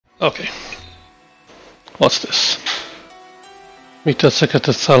Okay. What's this? Meet a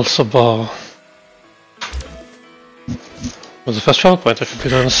secreted salsa bar. Was the first travel point? I could be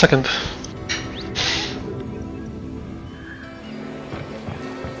there in a second.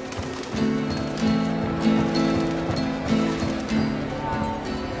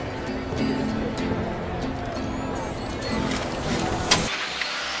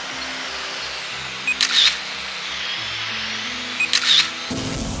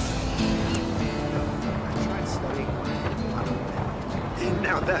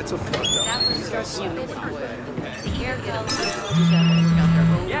 Now that's a fucked up.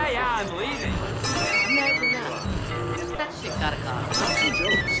 Yeah, I'm leaving. That shit gotta go.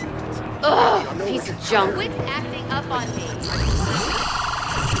 Ugh, piece of junk. Quit acting up on me.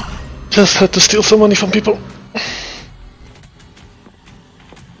 Just had to steal some money from people.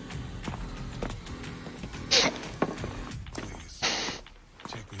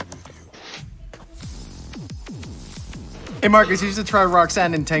 Hey Marcus, you should try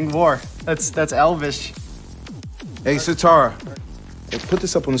Roxanne in Tang War. That's Elvish. Hey, Satara. Hey, put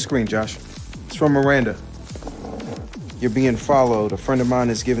this up on the screen, Josh. It's from Miranda. You're being followed. A friend of mine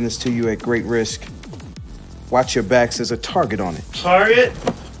has given this to you at great risk. Watch your backs. There's a target on it. Target?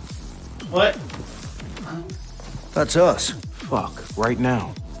 What? That's us. Fuck. Right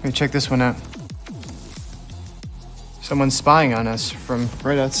now. Let me check this one out. Someone's spying on us from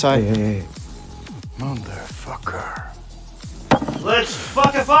right outside. Hey. Motherfucker. Let's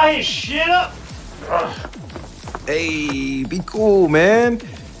fuckify his shit up! Hey, be cool, man.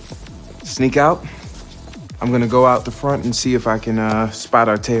 Sneak out. I'm gonna go out the front and see if I can spot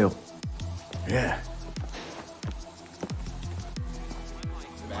our tail. Yeah.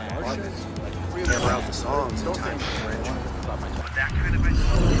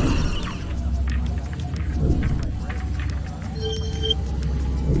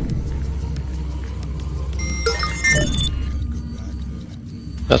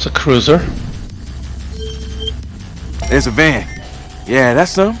 That's a cruiser. There's a van. Yeah,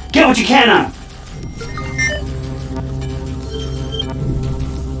 that's them. Get what you can on!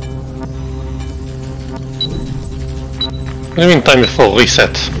 What do you mean time before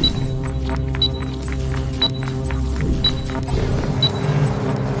reset?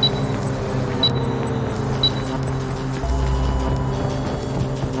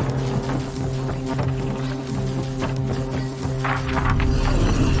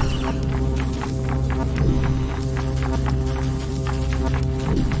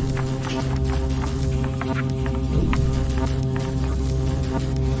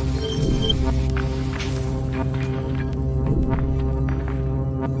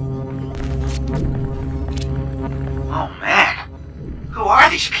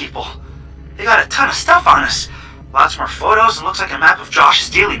 Lots more photos and looks like a map of Josh's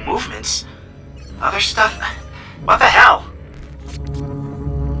daily movements. Other stuff? What the hell?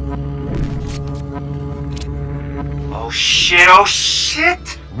 Oh shit, oh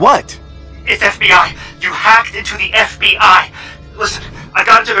shit! What? It's FBI! You hacked into the FBI! Listen, I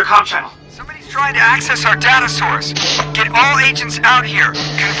got into their comm channel. Somebody's trying to access our data source. Get all agents out here.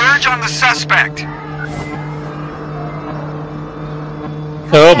 Converge on the suspect.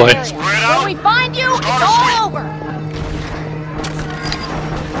 Oh boy. When we find you, it's all over.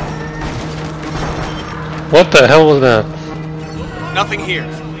 What the hell was that? Nothing here.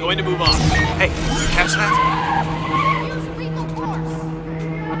 Going to move on. Hey, you catch that?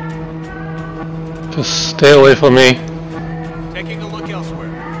 Just stay away from me. Taking a look elsewhere.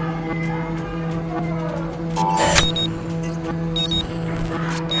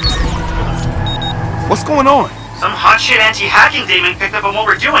 What's going on? Some hotshit anti-hacking demon picked up on what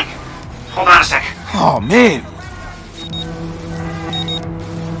we're doing. Hold on a sec. Oh, man.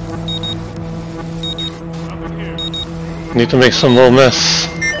 Need to make some more mess.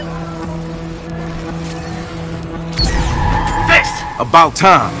 Fixed! About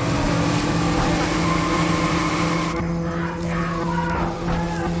time.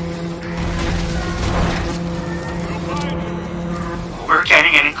 We're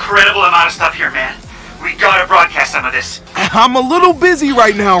getting an incredible amount of stuff here, man. We gotta broadcast some of this. I'm a little busy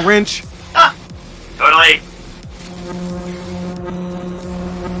right now, Wrench. Ah, totally.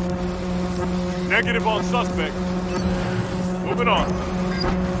 Negative on suspect. Moving on.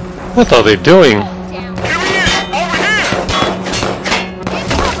 What are they doing? Here he is! Over here!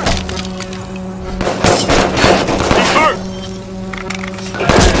 He's hurt!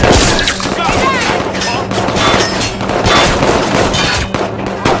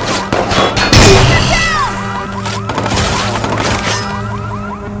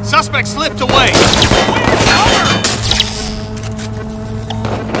 Suspect slipped away.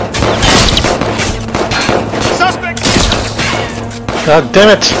 God damn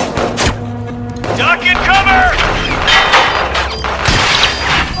it! Duck and cover!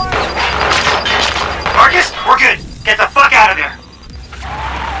 Marcus, we're good. Get the fuck out of there.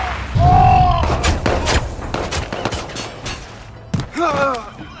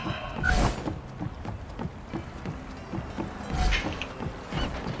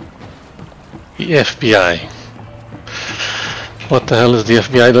 The FBI. What the hell is the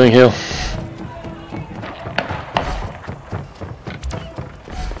FBI doing here?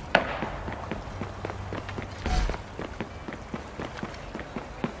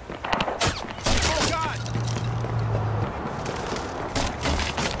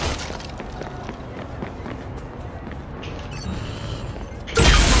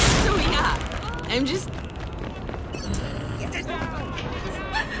 I'm just...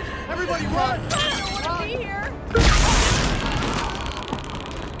 Everybody run! I don't want to be here.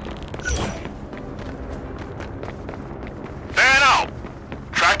 Fan out!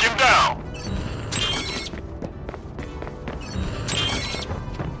 Track him down!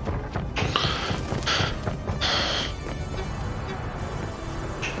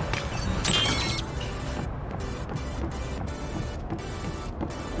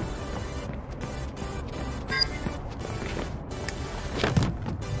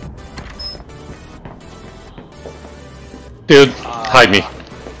 Dude, hide me.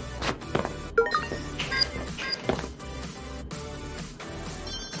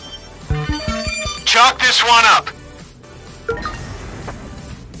 Chalk this one up.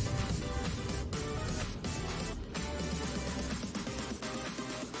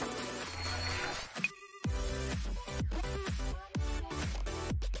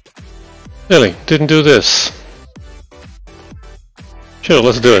 Really? Didn't do this. Sure,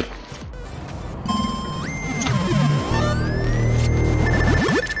 let's do it.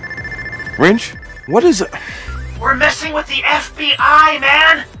 Wrench? What is it? We're messing with the FBI,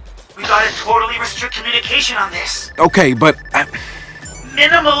 man! We gotta totally restrict communication on this. Okay, but...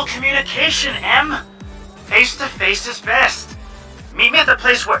 Minimal communication, M. Face to face is best. Meet me at the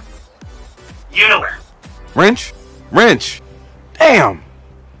place where... You know where. Wrench? Wrench! Damn!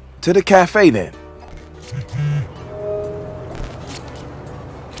 To the cafe, then.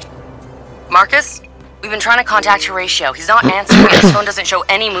 Marcus, we've been trying to contact Horatio. He's not answering and his phone doesn't show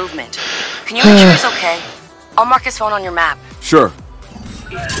any movement. Can you make sure he's okay? I'll mark his phone on your map. Sure.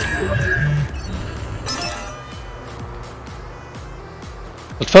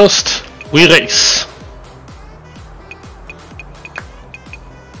 But first, we race.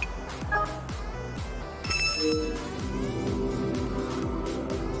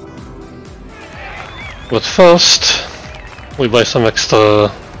 But first, we buy some extra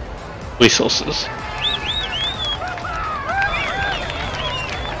resources.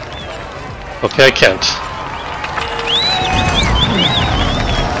 Okay, I can't.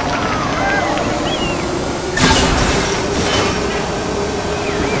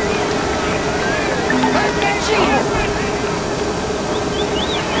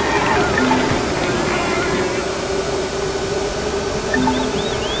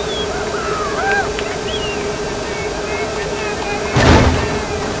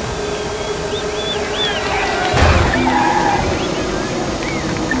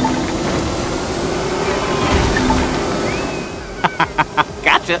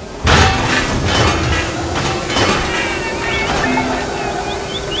 Gotcha.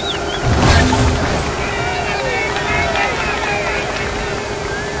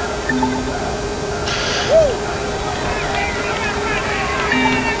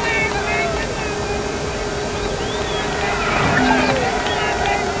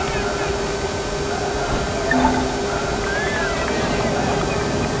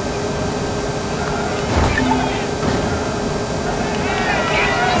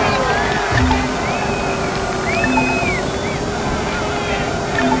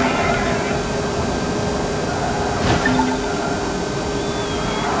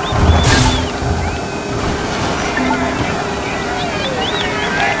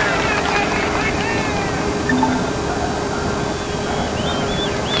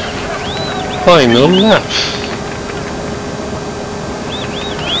 Final lap.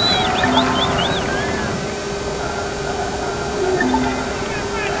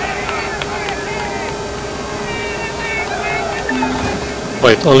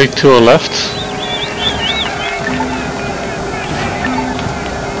 Wait, only 2 are left?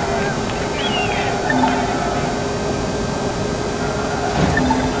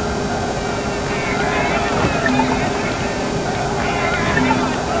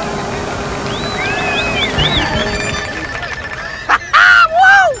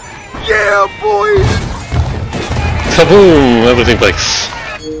 Yeah, boy! Kaboom! Everything breaks.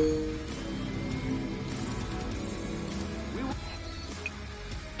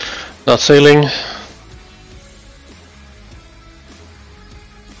 Not sailing.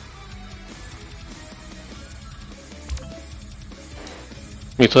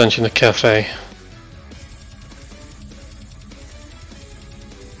 Meet lunch in a cafe.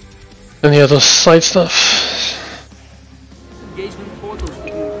 Any other side stuff? Engagement photos will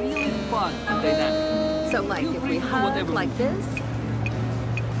be really fun and dynamic. So, like, if we hug like this?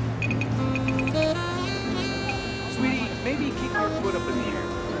 Sweetie, maybe keep your foot up in the air.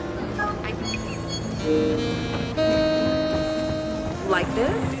 Like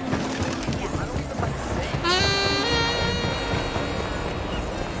this?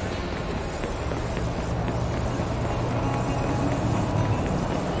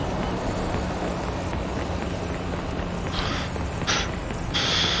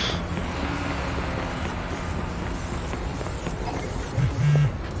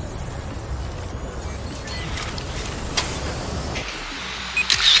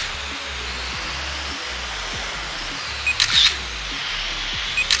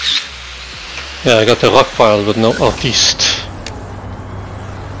 Yeah, I got the rock pile, but no artiste.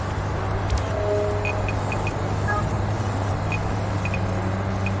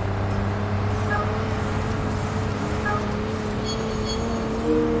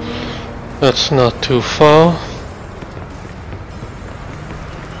 That's not too far.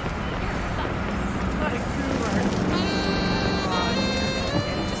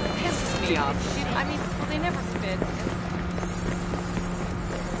 It just pisses me off. I mean, they never fit.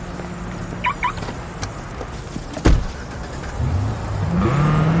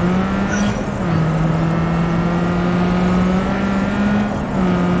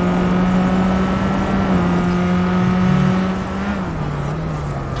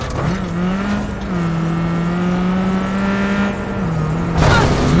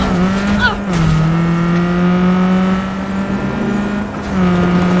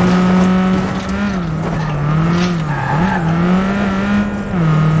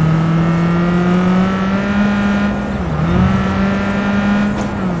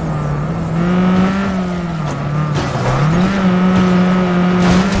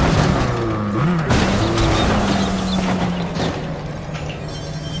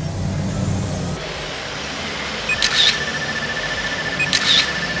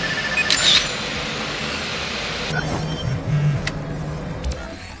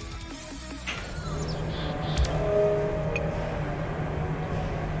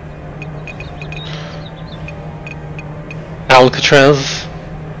 Alcatraz.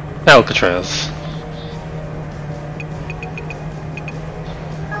 Alcatraz.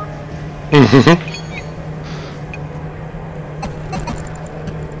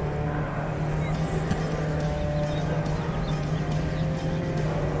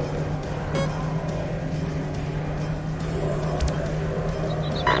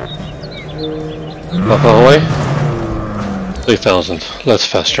 How far away? 3,000. Let's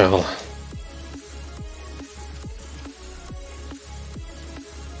fast travel.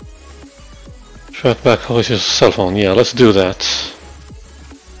 Track back with your cell phone. Yeah, let's do that.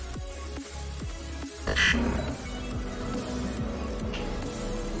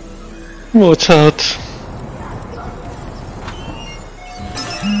 What's out?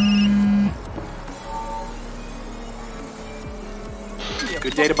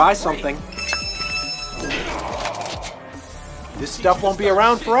 Good day to buy something. This stuff won't be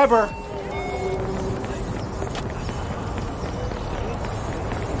around forever.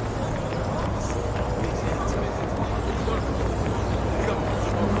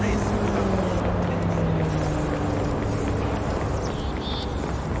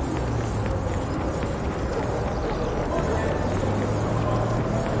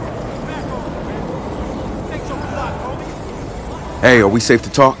 Hey, are we safe to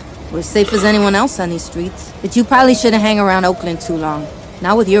talk? We're safe as anyone else on these streets. But you probably shouldn't hang around Oakland too long.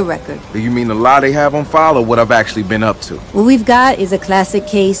 Not with your record. Do you mean the lie they have on file or what I've actually been up to? What we've got is a classic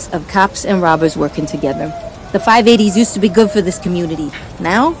case of cops and robbers working together. The 580s used to be good for this community.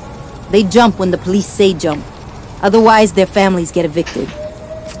 Now, they jump when the police say jump. Otherwise, their families get evicted.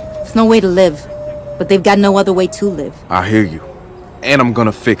 It's no way to live, but they've got no other way to live. I hear you. And I'm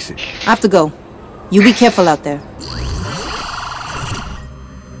gonna fix it. I have to go. You be careful out there.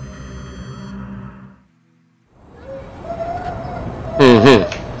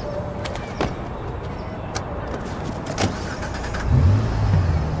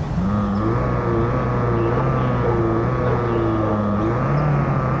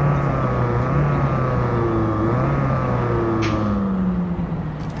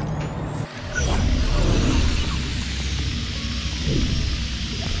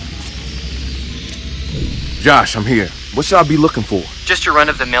 Josh, I'm here. What should I be looking for? Just your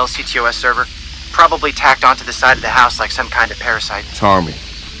run-of-the-mill CTOS server. Probably tacked onto the side of the house like some kind of parasite. Charming.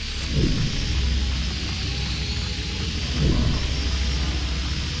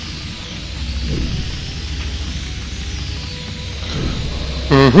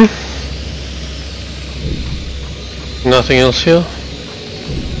 Nothing else here?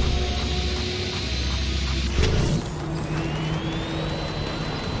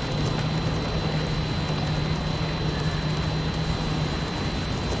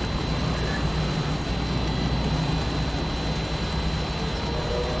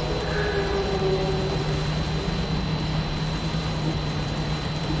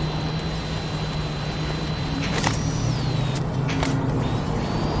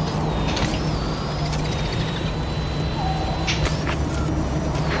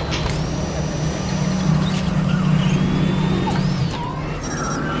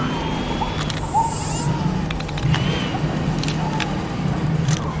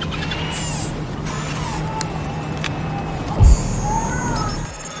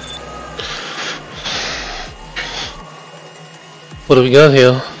 What do we got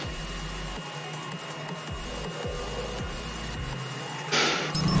here?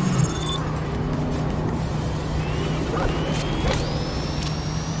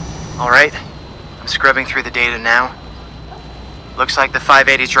 Alright, I'm scrubbing through the data now. Looks like the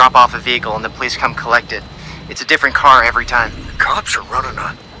 580s drop off a vehicle and the police come collect it. It's a different car every time. The cops are running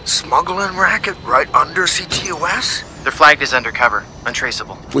a smuggling racket right under CTOS? They're flagged as undercover,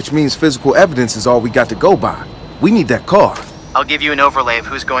 untraceable. Which means physical evidence is all we got to go by. We need that car. I'll give you an overlay of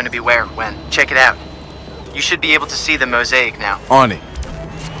who's going to be where, when. Check it out. You should be able to see the mosaic now. On it.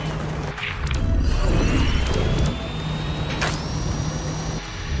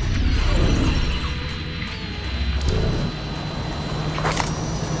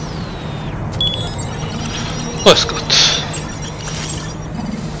 Let's go.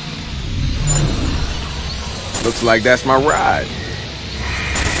 Looks like that's my ride.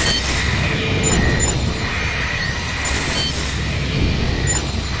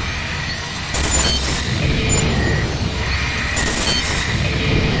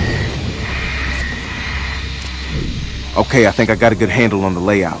 Okay, I think I got a good handle on the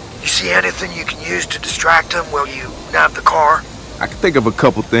layout. You see anything you can use to distract them while you nab the car? I can think of a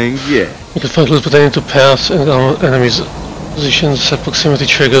couple things, yeah. You can find clues pertaining to paths and enemies' positions, set proximity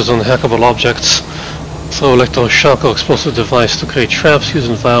triggers on hackable objects, throw electroshock or explosive device to create traps, use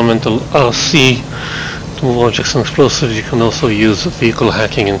environmental RC to move objects and explosives. You can also use vehicle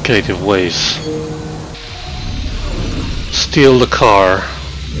hacking in creative ways. Steal the car.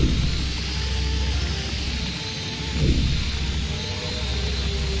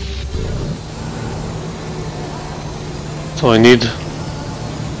 So I need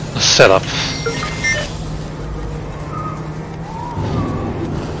a setup.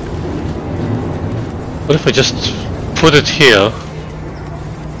 What if I just put it here?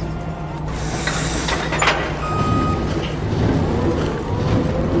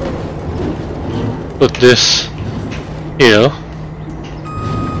 Put this here.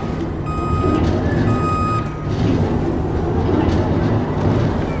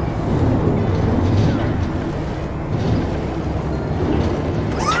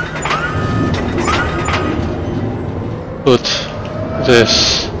 Put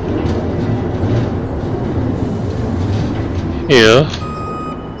this here.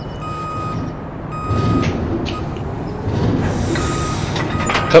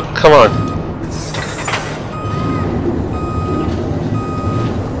 Come on.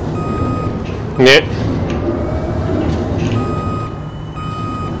 Yeah.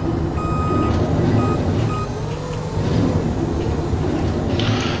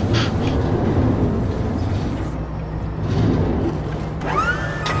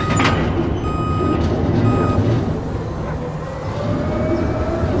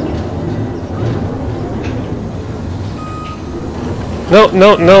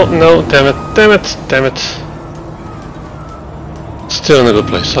 No, damn it. Still in a good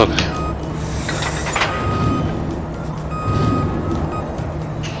place, okay.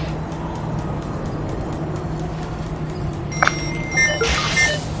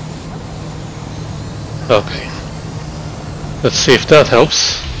 Okay. Let's see if that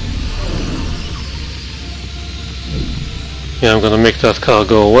helps. Yeah, I'm gonna make that car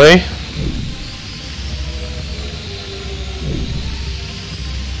go away.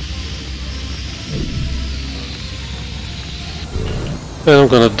 And I'm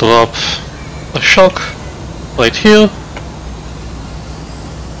gonna drop a shock right here,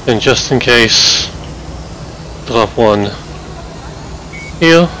 and just in case, drop one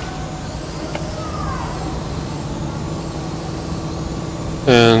here.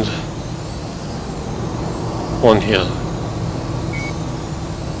 And one here.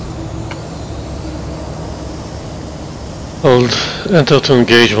 Hold enter to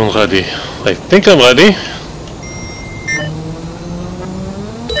engage when ready. I think I'm ready.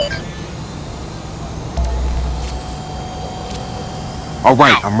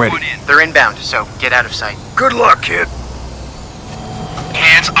 Alright, I'm ready. They're inbound, so get out of sight. Good luck, kid.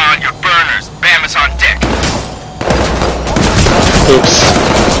 Hands on your burners. Bam is on deck. Oops.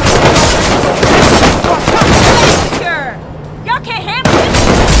 Y'all can't handle it.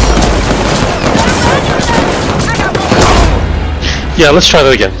 Yeah, let's try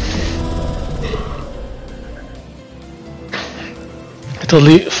that again. I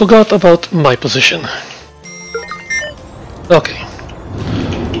totally forgot about my position. Okay.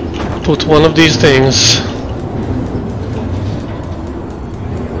 Put one of these things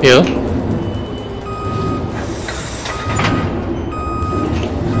here.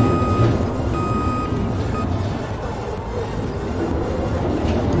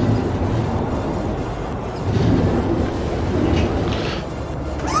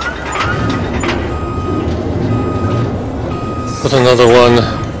 Put another one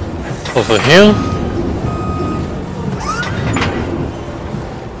over here.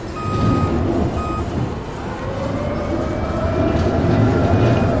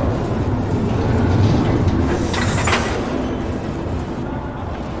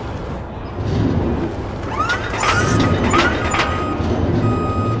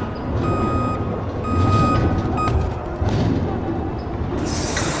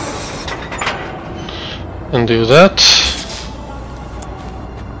 And do that.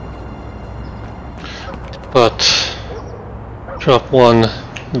 But drop one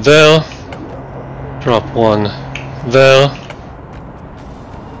there, drop one there,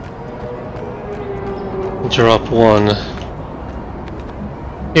 drop one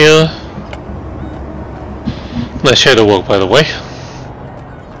here. Nice shadow work, by the way,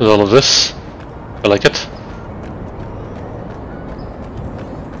 with all of this. I like it.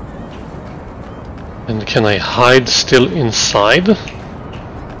 And can I hide still inside?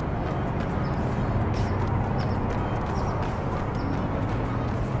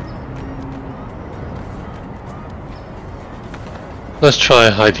 Let's try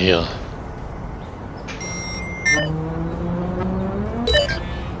hide here.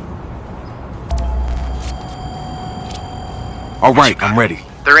 Alright, I'm ready.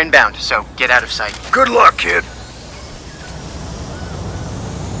 They're inbound, so get out of sight. Good luck, kid.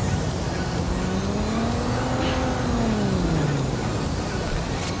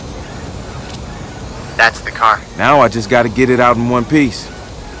 That's the car. Now I just gotta get it out in one piece.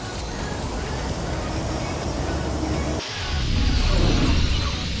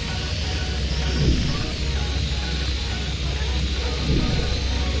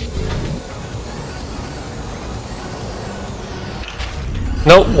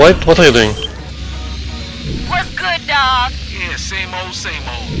 No, what are you doing? What's good, dog? Yeah, same old, same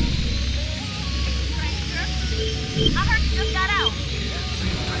old. I heard you just got out.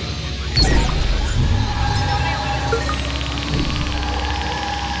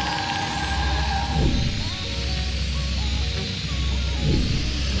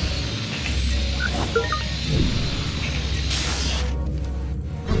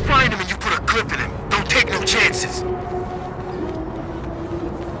 Find him and you put a clip in him. Don't take no chances.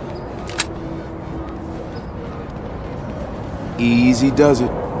 Easy does it.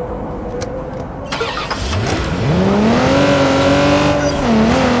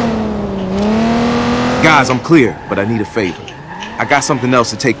 Guys, I'm clear, but I need a favor. I got something else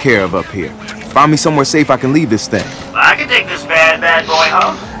to take care of up here. Find me somewhere safe I can leave this thing. I can take this bad boy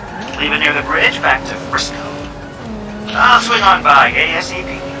home. Leave it near the bridge back to Frisco. I'll swing on by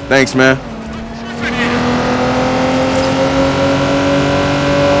ASAP. Thanks, man.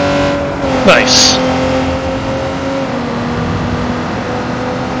 Nice.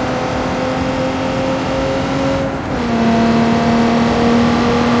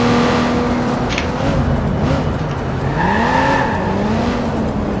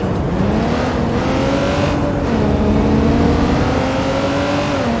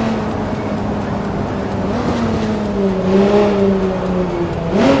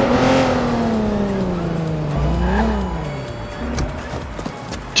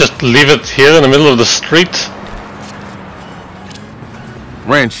 Just leave it here in the middle of the street?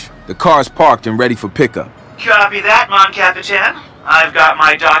 Wrench, the car's parked and ready for pickup. Copy that, Mon Capitan. I've got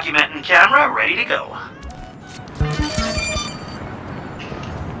my document and camera ready to go.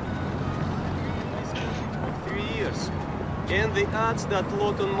 And the ads that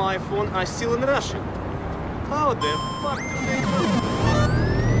load on my phone are still in Russian. How the fuck do they do?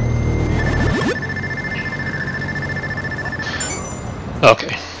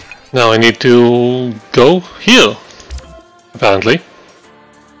 Okay. Now I need to go here, apparently.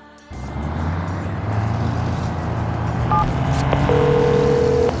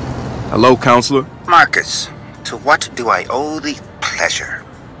 Hello, Counselor? Marcus, to what do I owe the pleasure?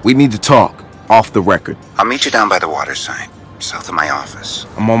 We need to talk, off the record. I'll meet you down by the water sign, south of my office.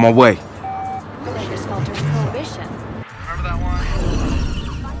 I'm on my way. Bootleggers fell during Prohibition. Remember that one?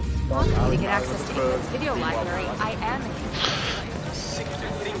 To get access to England's video library, I am in.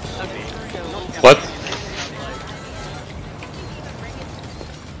 What?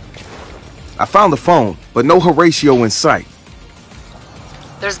 I found the phone, but no Horatio in sight.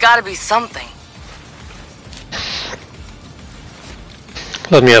 There's gotta be something.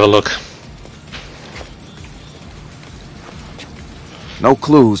 Let me have a look. No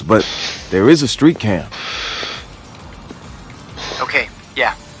clues, but there is a street cam. Okay,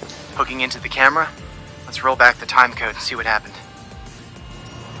 yeah. Hooking into the camera. Let's roll back the time code and see what happened.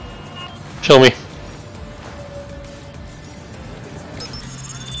 Show me.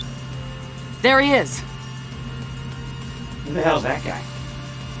 There he is. Who the hell's that guy?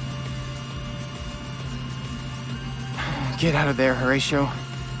 Get out of there, Horatio.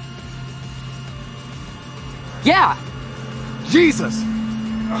 Yeah! Jesus!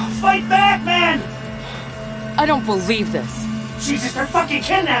 Oh, fight back, man! I don't believe this. Jesus, they're fucking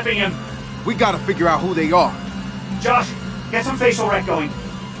kidnapping him! We gotta figure out who they are. Josh, get some facial rec going.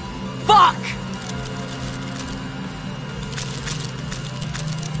 Fuck!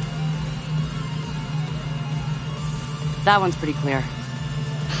 That one's pretty clear.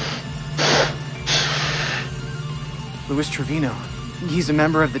 Louis Trevino. He's a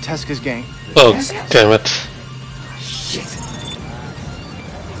member of the Tesca's gang. Oh, damn it. Shit.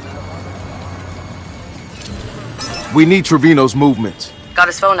 We need Trevino's movements. Got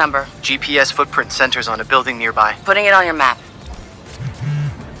his phone number. GPS footprint centers on a building nearby. Putting it on your map.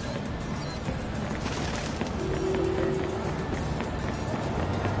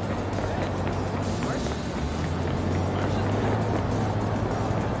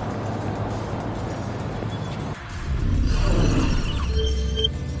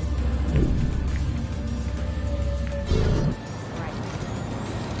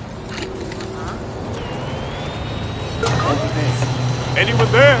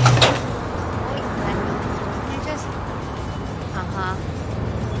 Anyone there?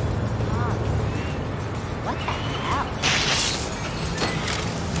 What the hell?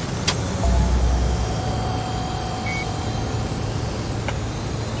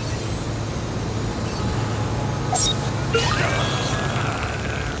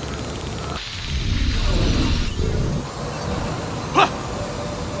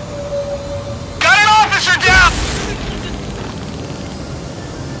 Got an officer down!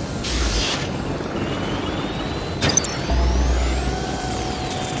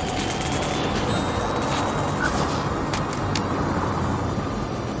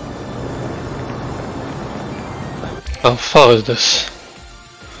 How far is this?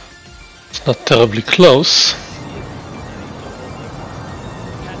 It's not terribly close.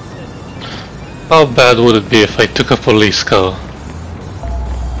 How bad would it be if I took a police car?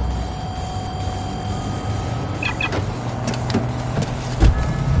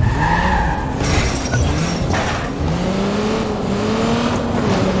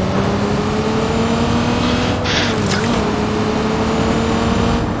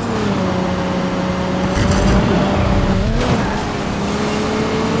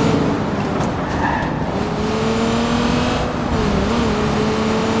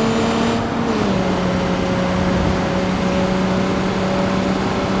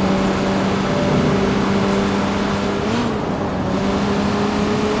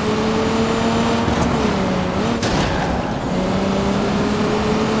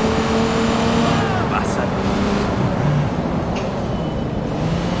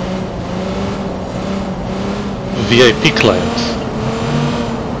 VIP clients.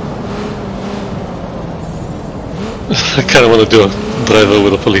 I kinda wanna do a driver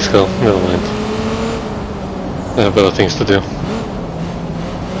with a police car. Never mind. I have better things to do.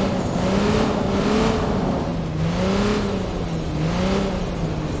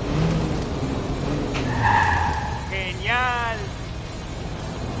 Genial.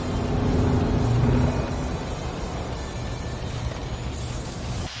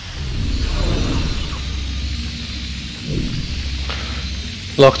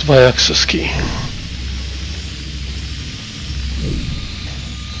 Locked by access key.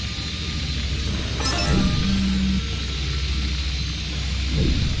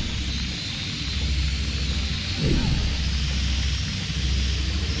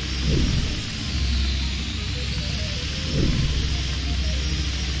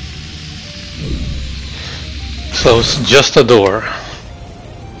 So it's just a door.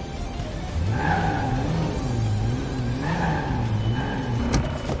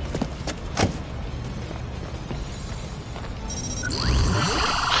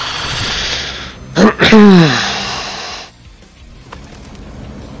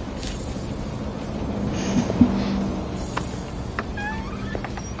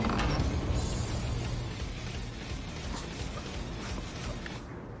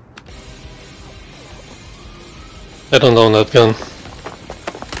 I don't own that gun.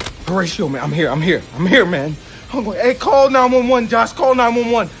 Horatio, man, I'm here, man. Hey, call 911, Josh, call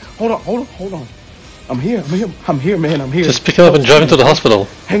 911. Hold on. I'm here, man, I'm here. Just pick him up and drive him to the hospital.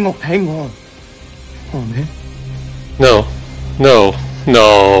 Hang on. Come on, man. No.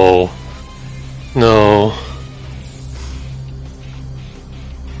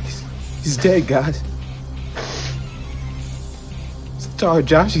 He's dead, guys. Sorry,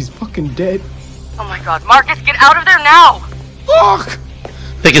 Josh, he's fucking dead. Oh my god, Marcus, get out of there now! Fuck!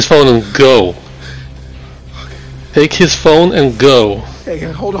 Take his phone and go. Take his phone and go. Hey,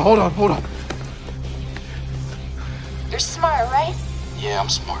 hold on. You're smart, right? Yeah, I'm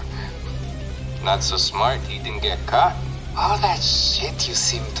smart. Not so smart, he didn't get caught. All that shit you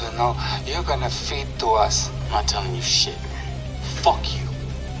seem to know, you're gonna feed to us. I'm not telling you shit. Fuck you.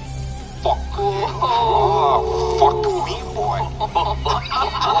 Fuck. Oh, fuck me, boy.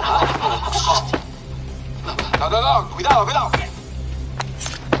 No, cuidado.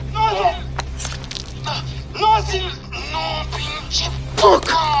 No, pinche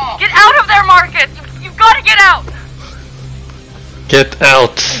puta. Get out of there, Marcus! You've got to get out! Get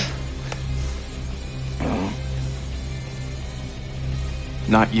out.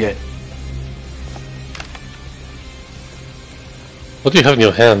 Not yet. What do you have in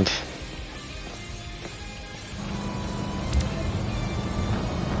your hand?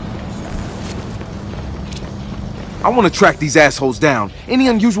 I want to track these assholes down. Any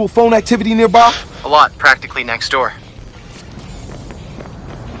unusual phone activity nearby? A lot, practically next door.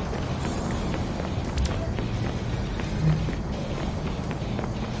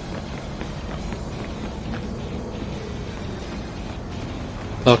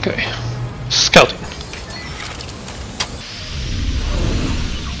 Okay. Scouting.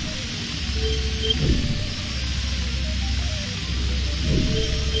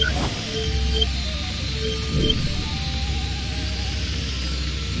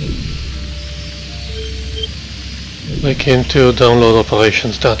 We came to download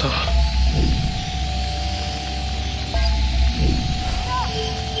operations data.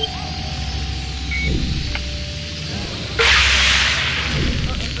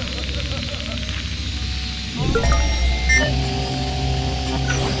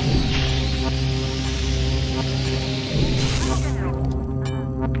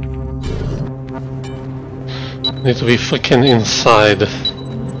 Need to be freaking inside.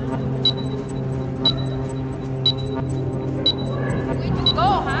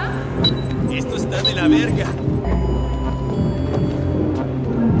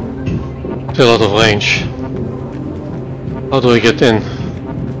 Still out of range. How do I get in?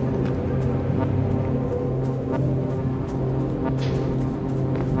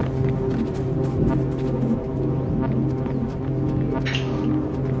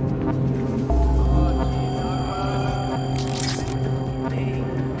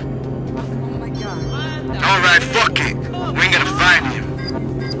 Alright, fuck it. We ain't gonna find him.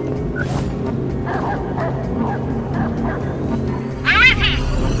 Where is he?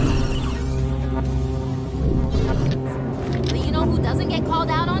 But you know who doesn't get called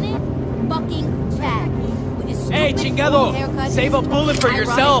out on it? Fucking Chad. With his Hey, stupid chingado! haircut, Save a bullet for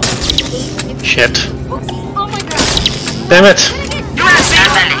yourself! Shit. Oh my god. Damn it!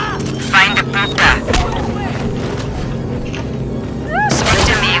 Ándale. Find the puta. Speak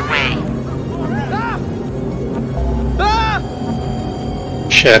to me away.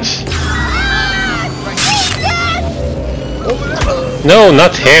 Shit. No,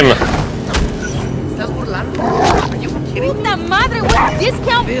 not him. Puta madre, what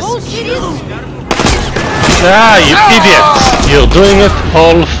discount bullshit is this? Ah, you idiots! You're doing it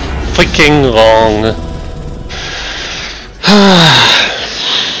all freaking wrong.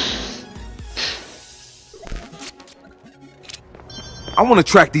 I want to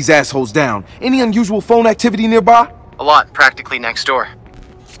track these assholes down. Any unusual phone activity nearby? A lot, practically next door.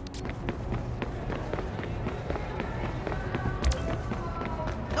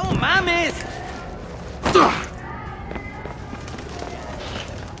 No mames!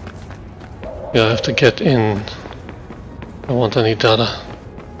 Yeah, I have to get in. I don't want any data.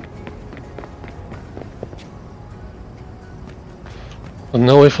 But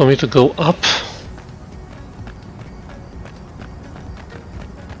no way for me to go up.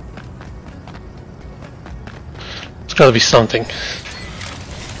 Gotta be something.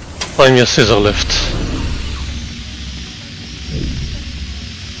 Find me a scissor lift.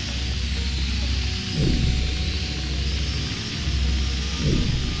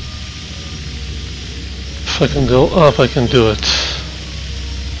 If I can go up, I can do it.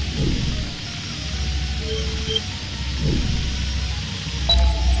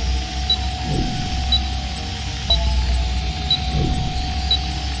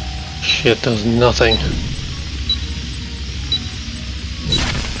 Shit, there's nothing.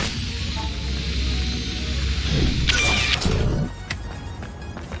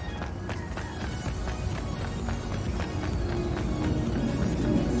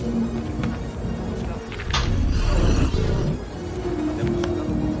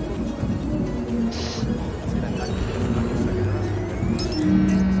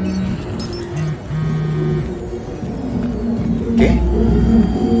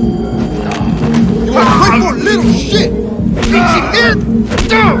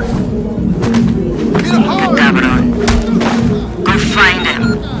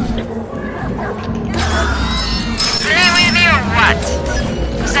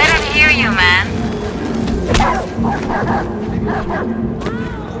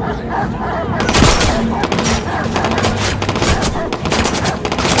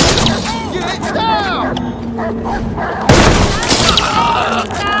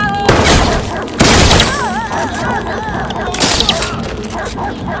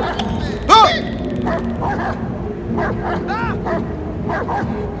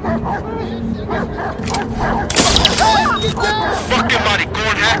 Fucking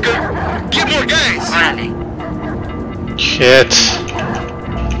maricón hacker! Get more guys! Shit.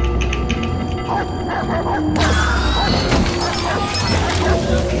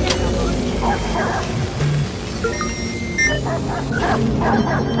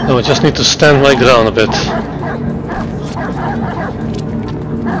 No, I just need to stand my ground a bit.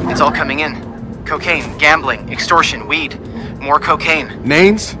 It's all coming in. Cocaine, gambling, extortion, weed. More cocaine.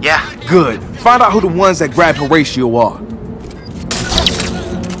 Names? Yeah. Good. Find out who the ones that grabbed Horatio are.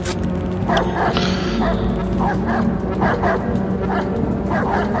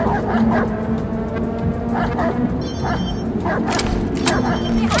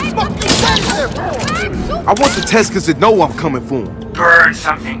 I want the Teskers to know I'm coming for them. Burn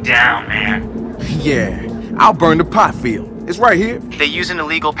something down, man. Yeah, I'll burn the pot field. It's right here. They use an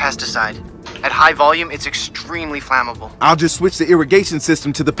illegal pesticide. At high volume, it's extremely flammable. I'll just switch the irrigation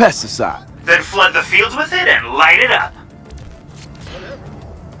system to the pesticide. Then flood the fields with it and light it up.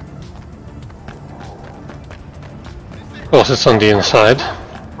 Of course, it's on the inside.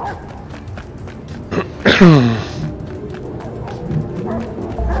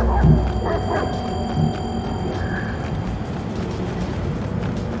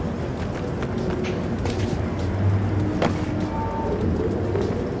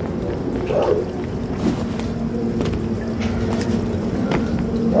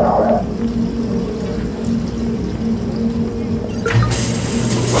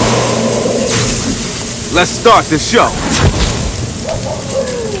 Let's start the show.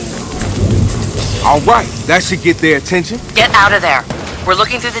 All right, that should get their attention. Get out of there. We're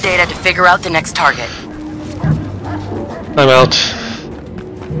looking through the data to figure out the next target. I'm out.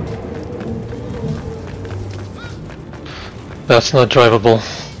 That's not drivable.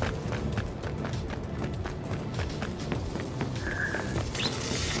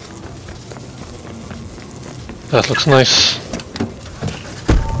 That looks nice.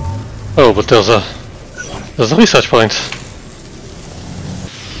 Oh, but there's a research point.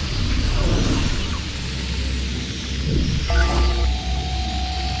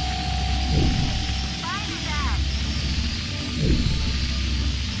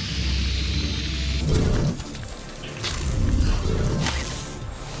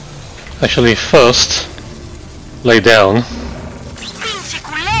 Actually, first, lay down.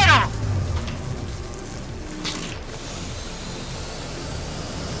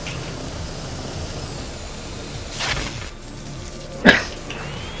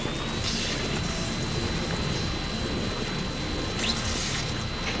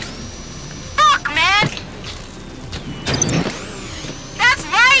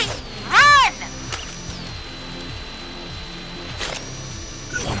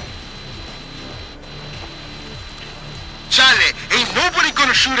 Charlie, ain't nobody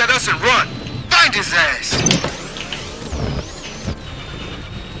gonna shoot at us and run. Find his ass.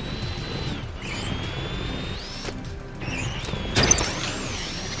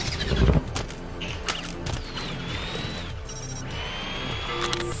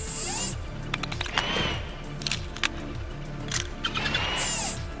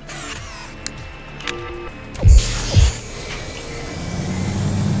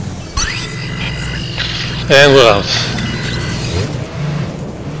 And we're out.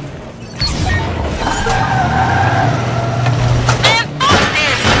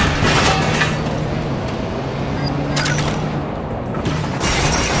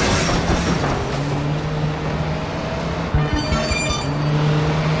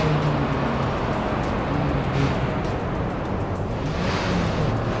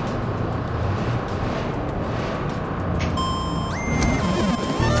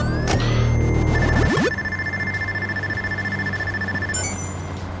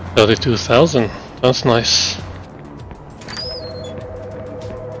 $32,000. That's nice.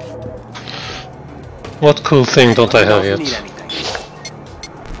 What cool thing don't I have yet?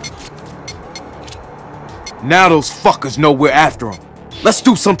 Now those fuckers know we're after them. Let's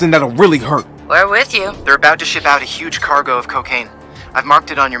do something that'll really hurt. We're with you. They're about to ship out a huge cargo of cocaine. I've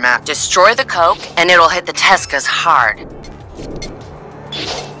marked it on your map. Destroy the coke, and it'll hit the Tescas hard.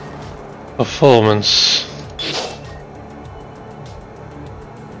 Performance.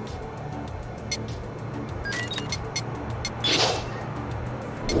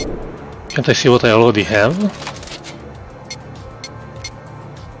 Can't I see what I already have?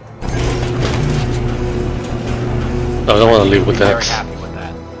 No, I don't want to live with that.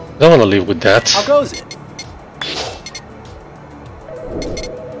 I don't want to live with that. How goes it?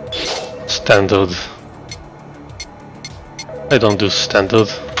 Standard. I don't do standard.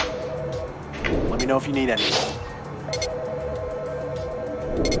 Let me know if you need anything.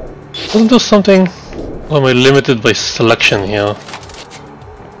 Doesn't do something? Or am I limited by selection here?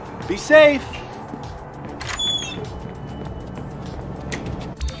 Be safe.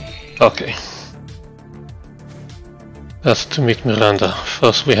 Okay. That's to meet Miranda.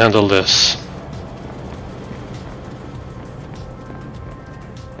 First we handle this.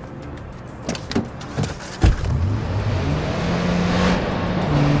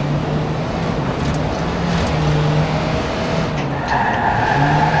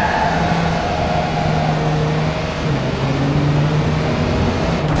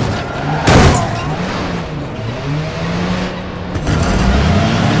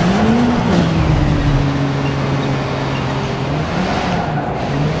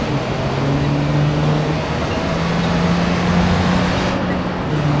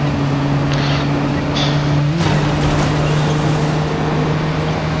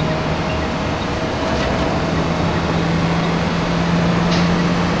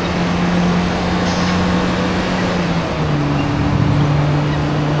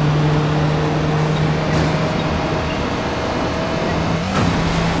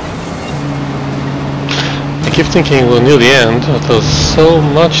 I keep thinking we're near the end, but there's so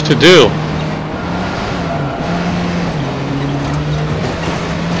much to do.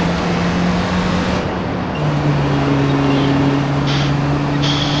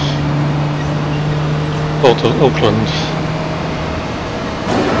 Port of Oakland.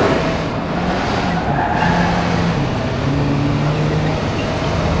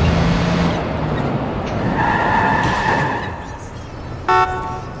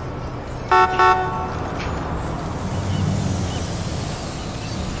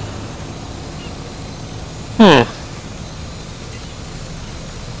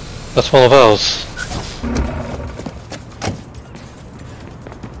 That's one of ours.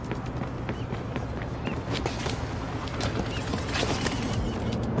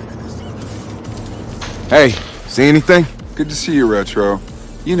 Hey, see anything? Good to see you, Retro.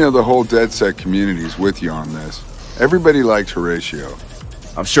 You know the whole DedSec community's with you on this. Everybody likes Horatio.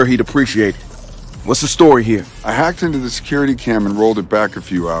 I'm sure he'd appreciate it. What's the story here? I hacked into the security cam and rolled it back a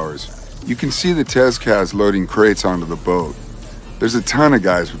few hours. You can see the Tezcas loading crates onto the boat. There's a ton of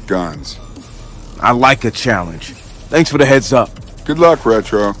guys with guns. I like a challenge. Thanks for the heads up. Good luck,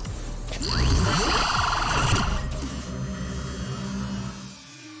 Retro.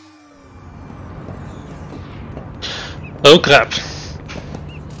 Oh crap.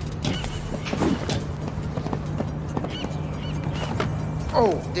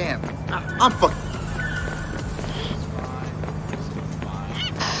 Oh, damn. I'm fucking...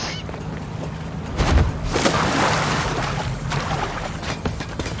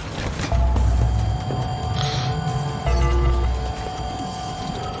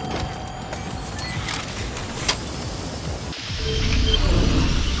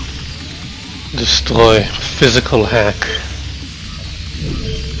 Destroy. Physical hack.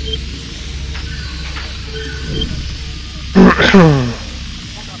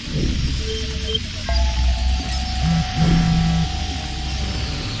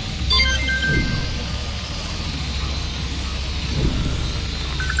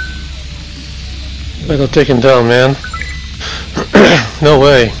 I got taken down, man. No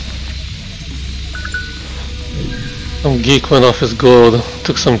way. Some geek went off his gourd,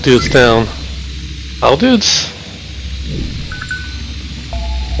 took some dudes down. Our dudes?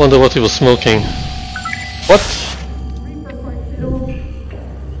 Wonder what he was smoking. What?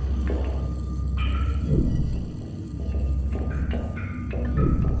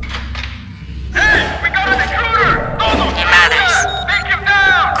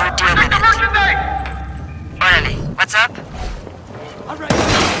 What's up? Alright,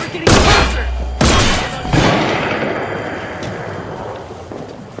 we're getting closer!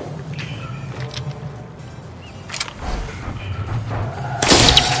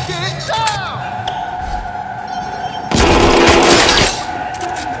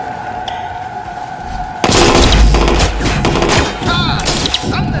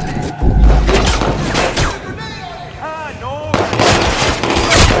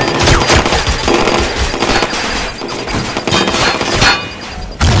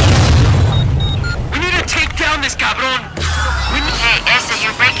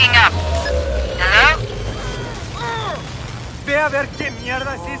 A ver qué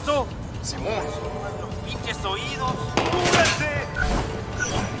mierda es eso. Simón. Los pinches oídos. ¡Cúbranse!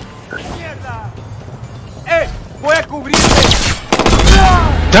 ¡Mierda! ¡Eh! ¡Voy a cubrirte!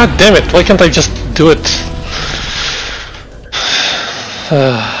 God damn it! Why can't I just do it?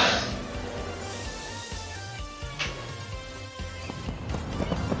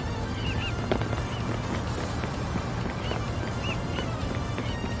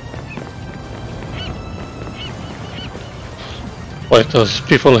 Wait, there's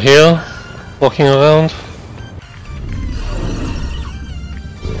people here walking around.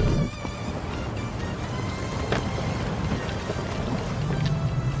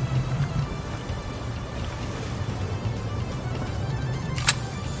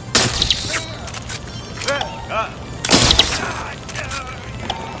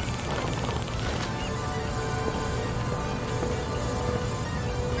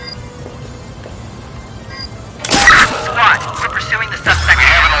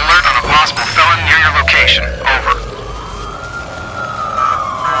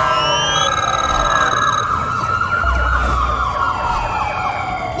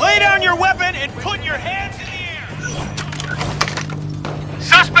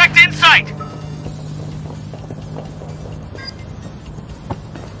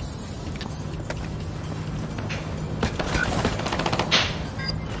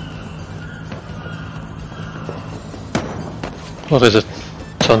 What is it?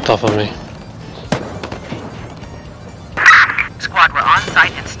 It's on top of me. Squad, we're on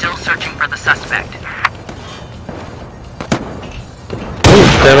site and still searching for the suspect.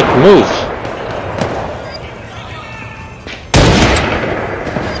 Move, damn it, move!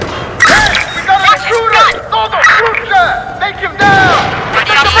 Hey, we got an intruder! Todo, lucha! Take him down!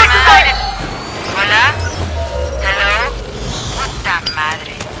 Ready up for man? Hola? Hello? Puta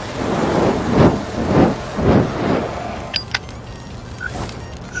madre.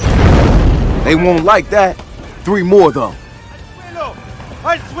 They won't like that. 3 more though. ¡Al suelo!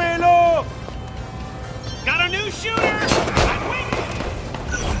 ¡Al suelo! ¡Got a new shooter!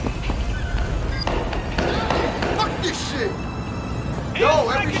 Fuck this shit! Yo,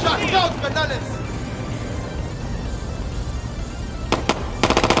 every shot counts, bananas!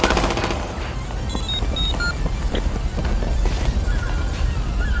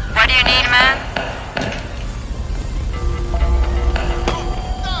 What do you need, man?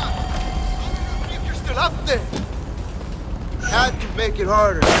 Up there. Had to make it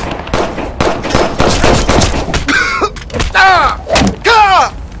harder.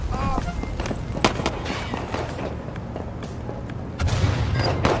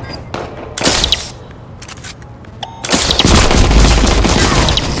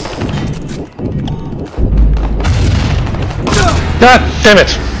 God damn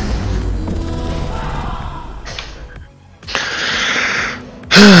it!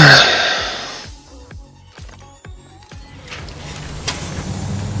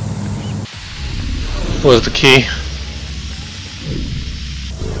 Where's the key?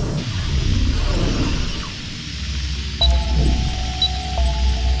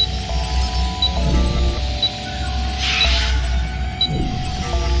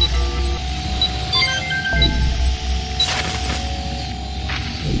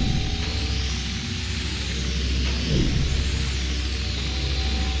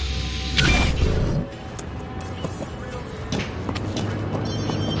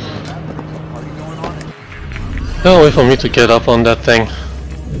 No way for me to get up on that thing.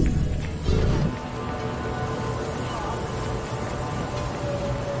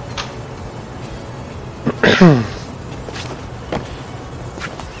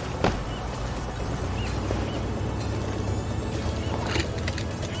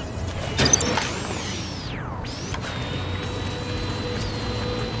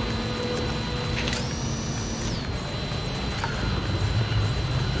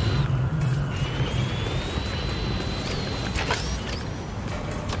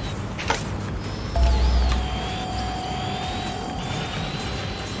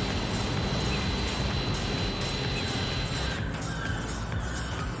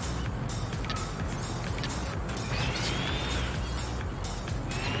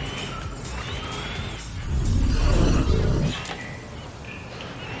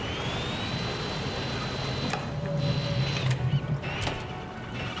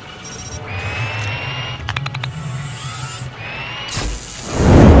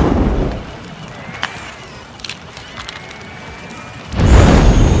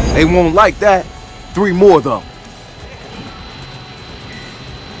 They won't like that. 3 more, though.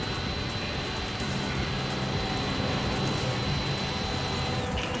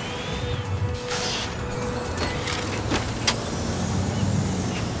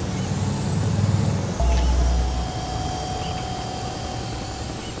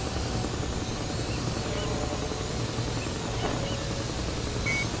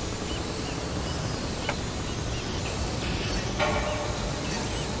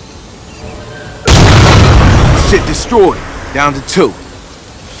 Shit destroyed. Down to 2.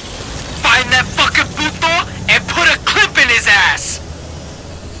 Find that fucking puto and put a clip in his ass!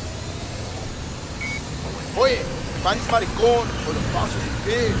 Oye, Spanish maricón, or the boss of the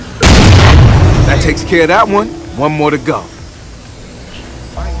pig. That takes care of that one. 1 more to go.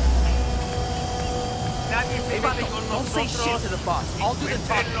 Don't say shit to the boss. I'll do the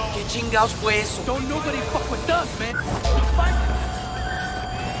talking. ¿Qué chingados fue eso? Don't nobody fuck with us, man.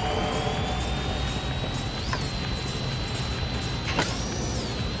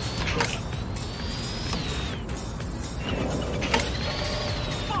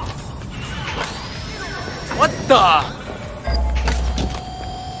 What the?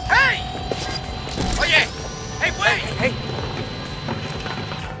 Hey! Oye! Hey, wait! Hey!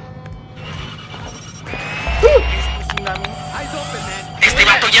 Este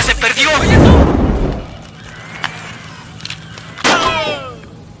vato ya se perdió.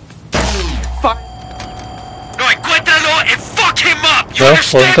 Fuck. No, encuéntralo and fuck him up. You No,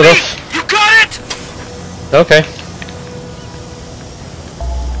 understand wasn't me? enough. You got it? Okay.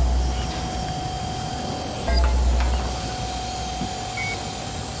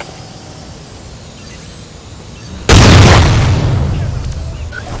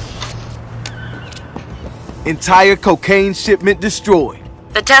 Entire cocaine shipment destroyed.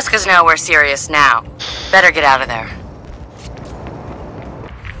 The Tesca's know we're serious now. Better get out of there.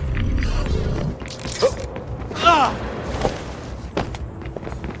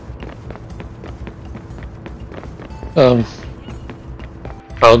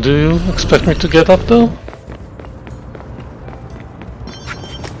 How do you expect me to get up though?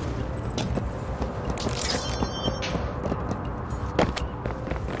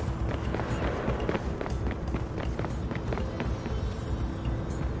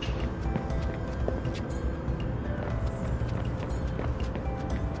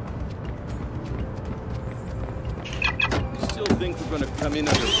 Still think we're gonna come in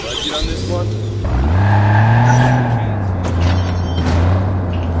under budget on this one?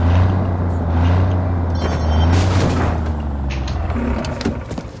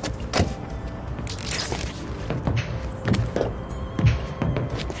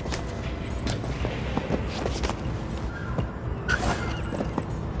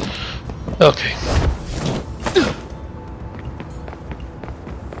 Okay.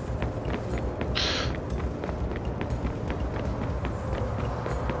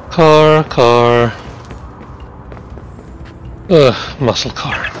 Car. Muscle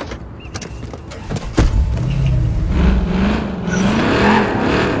car.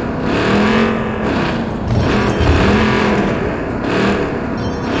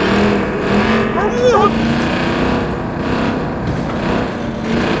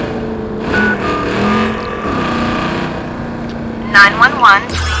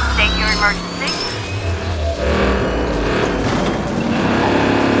 Please state your emergency.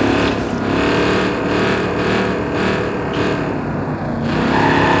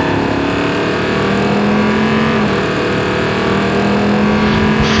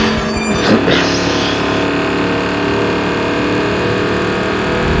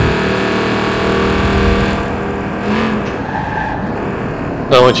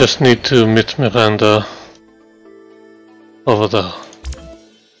 Now I just need to meet Miranda over there.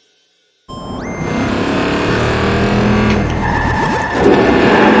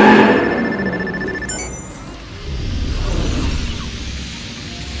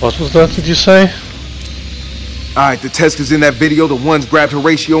 What was that, did you say? Alright, the Tesca's in that video, the ones grabbed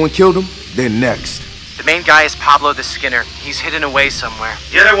Horatio and killed him. They're next. The main guy is Pablo the Skinner. He's hidden away somewhere.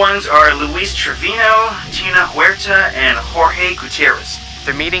 The other ones are Luis Trevino, Tina Huerta, and Jorge Gutierrez.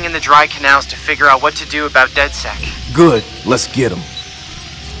 They're meeting in the dry canals to figure out what to do about DedSec. Good, let's get them.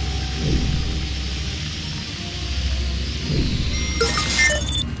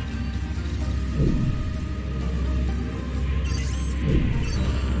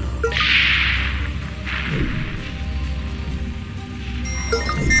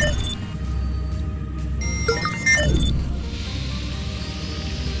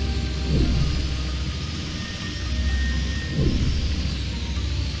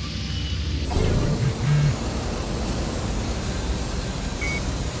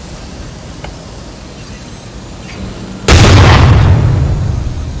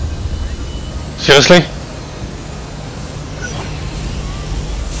 Seriously?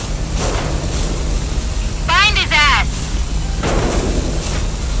 Find his ass!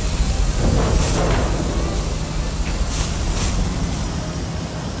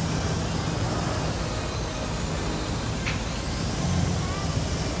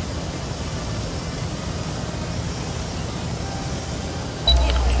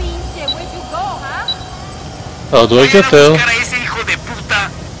 Pinche, where'd you go, huh? How do I get there?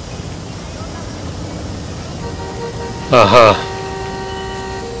 Aha.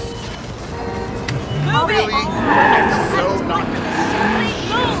 Move it! I'm so not Please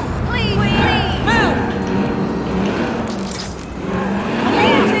move! Please, please! Move!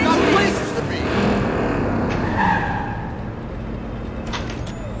 got places to be.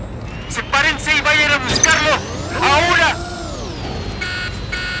 Sepárense y vayan a buscarlo. ¡Ahora!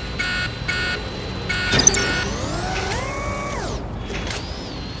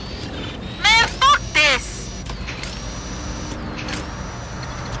 Man, fuck this!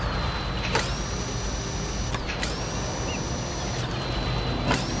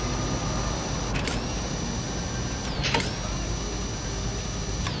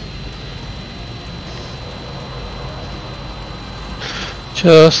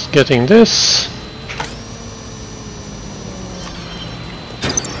 Just getting this.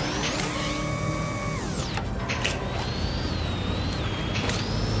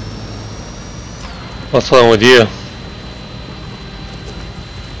 What's wrong with you?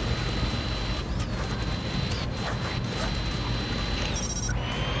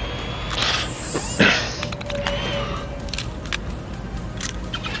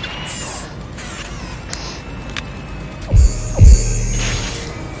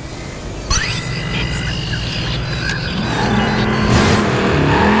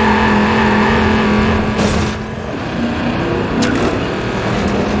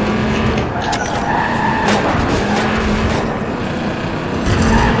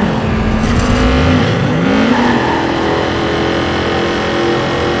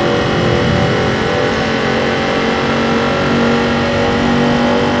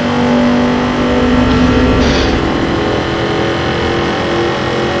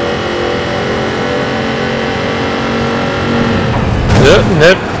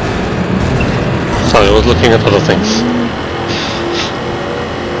 Nope. Sorry, I was looking at other things.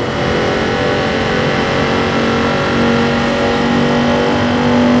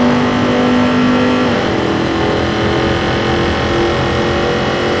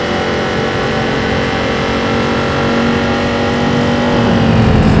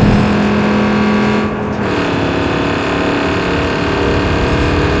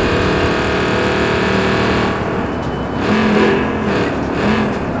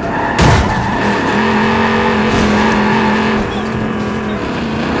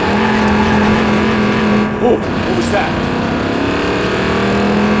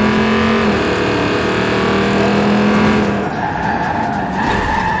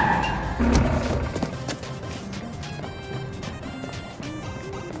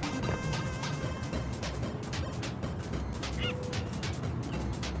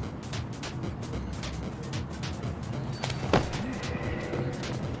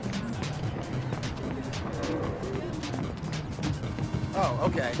 Oh,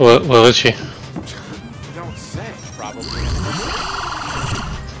 okay. Where is she? You don't say. Probably.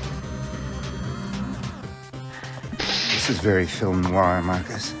 This is very film noir,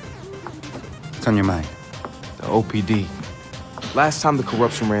 Marcus. What's on your mind? The OPD. Last time the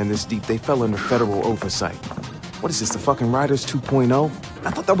corruption ran this deep, they fell under federal oversight. What is this, the fucking Riders 2.0?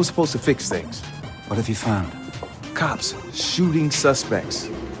 I thought that was supposed to fix things. What have you found? Cops shooting suspects,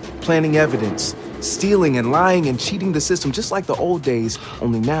 planting evidence, stealing and lying and cheating the system just like the old days,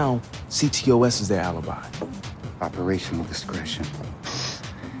 only now CTOS is their alibi. Operational discretion.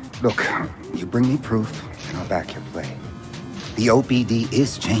 Look, you bring me proof, and I'll back your play. The OPD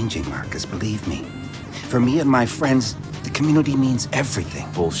is changing, Marcus, believe me. For me and my friends, the community means everything.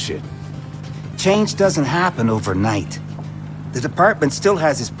 Bullshit. Change doesn't happen overnight. The department still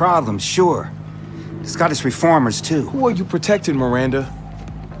has its problems, sure. It's got its reformers, too. Who are you protecting, Miranda?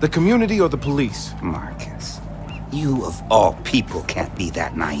 The community or the police? Marcus, you of all people can't be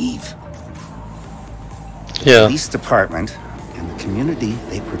that naive. Yeah. The police department and the community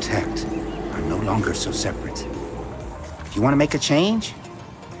they protect are no longer so separate. If you want to make a change,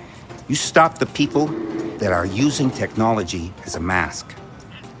 you stop the people that are using technology as a mask.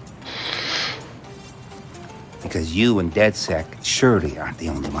 Because you and DedSec surely aren't the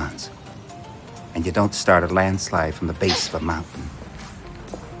only ones. And you don't start a landslide from the base of a mountain.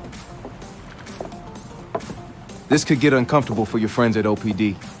 This could get uncomfortable for your friends at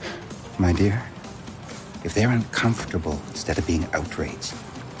OPD. My dear, If they're uncomfortable instead of being outraged,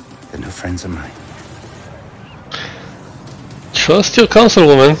 then they're friends of mine. Trust your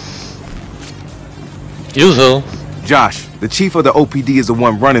councilwoman. Use her. Josh, the chief of the OPD is the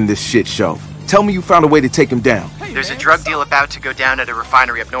one running this shit show. Tell me you found a way to take him down. There's a drug deal about to go down at a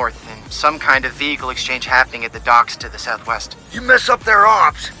refinery up north, and some kind of vehicle exchange happening at the docks to the southwest. You mess up their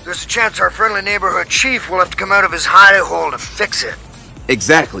ops, there's a chance our friendly neighborhood chief will have to come out of his hidey hole to fix it.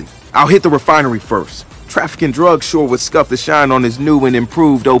 Exactly. I'll hit the refinery first. Trafficking drugs sure would scuff the shine on his new and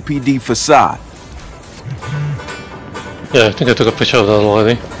improved OPD facade. Yeah, I think I took a picture of that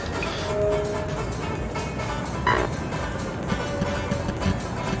already.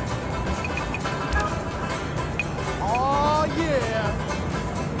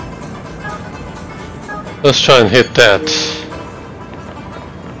 Let's try and hit that.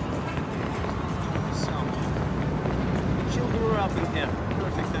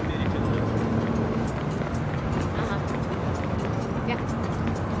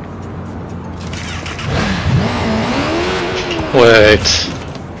 Wait.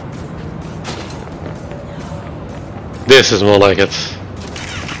 This is more like it.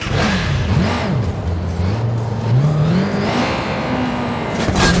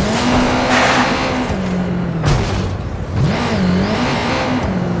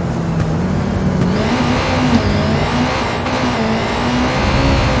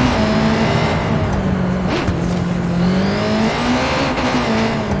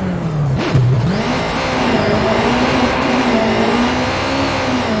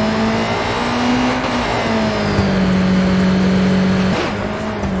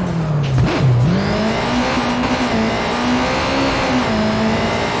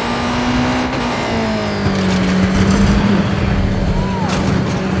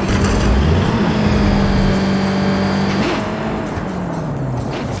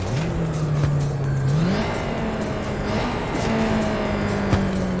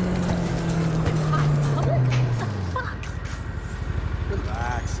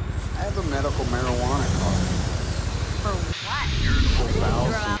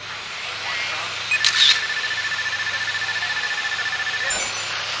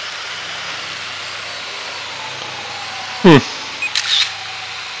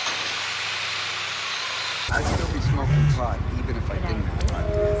 I'd still be smoking pot, even if I didn't have my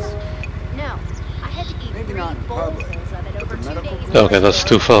pills. No, I had to eat Maybe not in 3 public, bowlfuls of it but over the 2 medical days. Okay, that's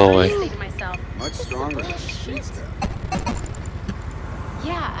too far away. Much stronger than the street stuff.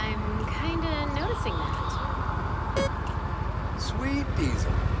 Yeah, I'm kinda noticing that. Sweet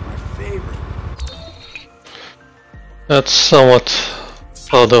Diesel, my favorite. That's somewhat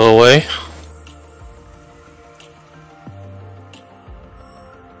farther away.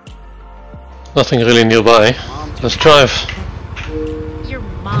 Nothing really nearby. Let's drive. Your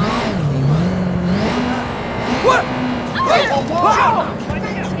mom. What?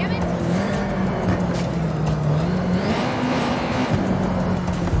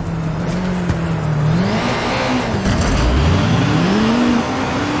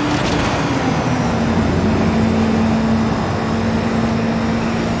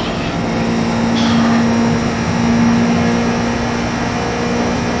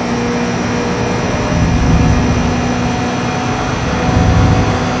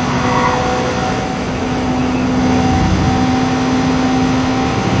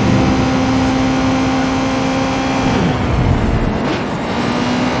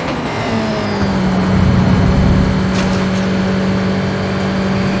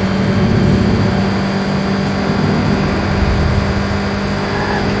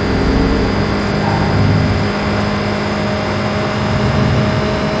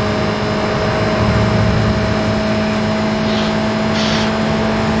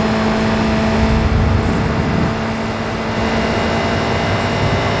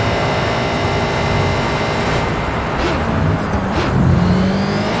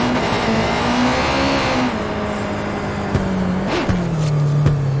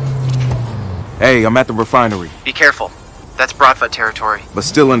 Hey, I'm at the refinery. Be careful. That's Broadfoot territory. But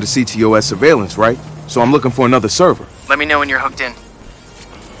still under CTOS surveillance, right? So I'm looking for another server. Let me know when you're hooked in.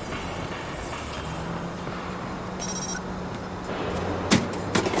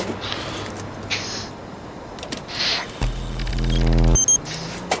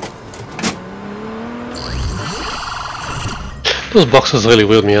 Those boxes really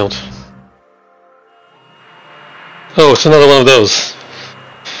weird me out. Oh, it's another one of those.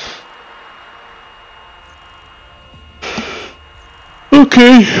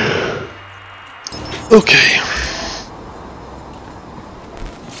 Okay. Okay.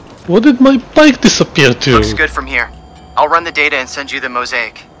 What did my bike disappear to? Looks good from here. I'll run the data and send you the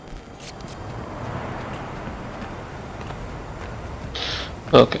mosaic.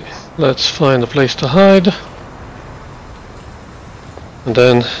 Okay, let's find a place to hide. And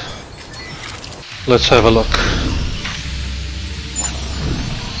then let's have a look.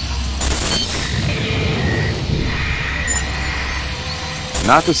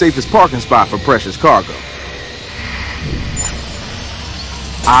 Not the safest parking spot for precious cargo.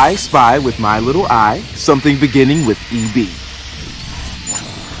 I spy with my little eye something beginning with EB.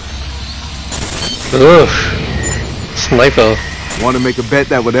 Ugh. Sniper. Want to make a bet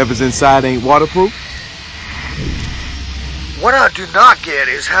that whatever's inside ain't waterproof? What I do not get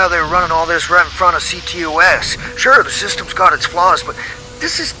is how they're running all this right in front of CTOS. Sure, the system's got its flaws, but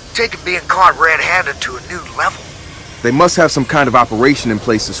this is taking being caught red-handed to a new level. They must have some kind of operation in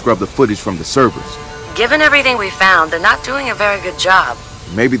place to scrub the footage from the servers. Given everything we found, they're not doing a very good job.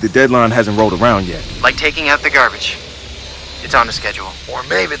 Maybe the deadline hasn't rolled around yet. Like taking out the garbage. It's on the schedule. Or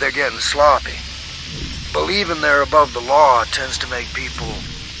maybe they're getting sloppy. Believing they're above the law tends to make people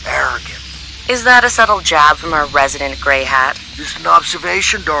arrogant. Is that a subtle jab from our resident gray hat? Just an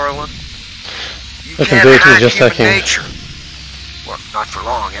observation, darling. You I can can't do it with hack just human hacking. nature. Well, not for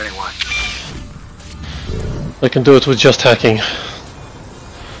long, anyway. I can do it with just hacking.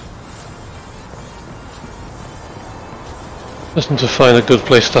 Just need to find a good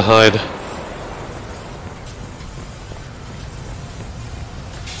place to hide.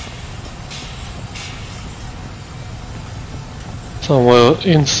 Somewhere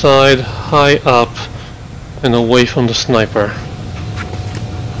inside, high up, and away from the sniper.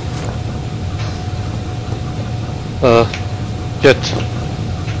 Get.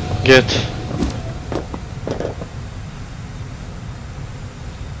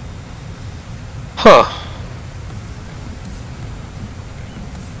 Huh.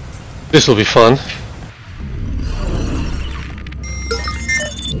 This will be fun.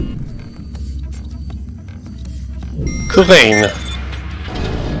 Crane.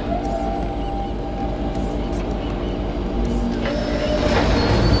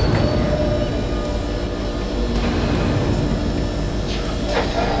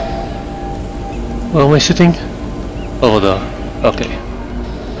 Where am I sitting? Over there. Okay.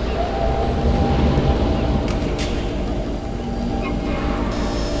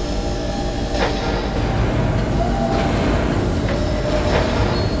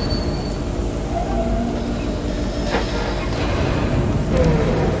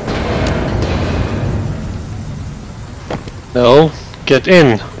 No, get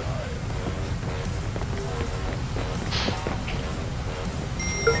in.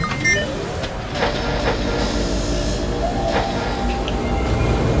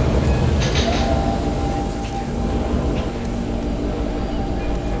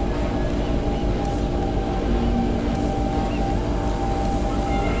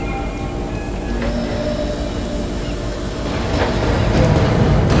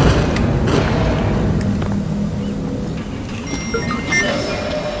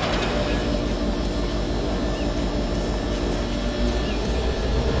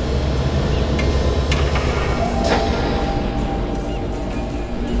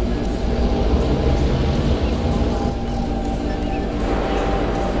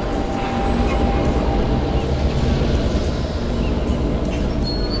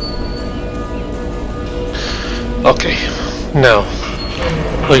 Okay, now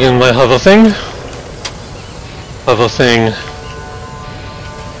plug in my hover thing.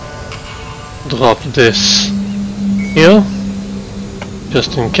 Drop this here,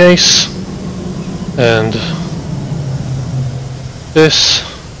 just in case, and this,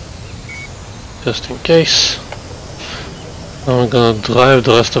 just in case. I'm gonna drive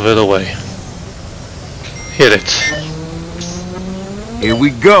the rest of it away. Hit it. Here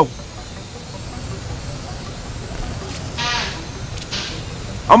we go.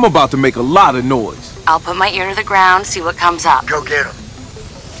 I'm about to make a lot of noise. I'll put my ear to the ground, see what comes up. Go get him.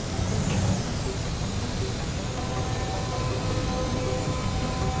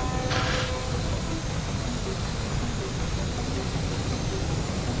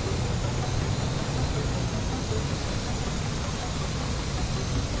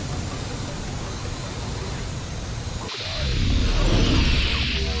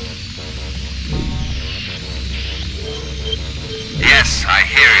 Yes, I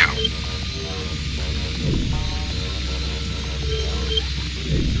hear you.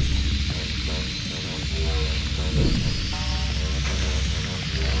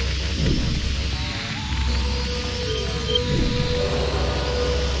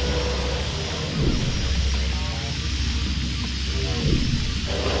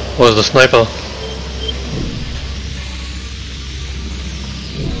 Where's the sniper?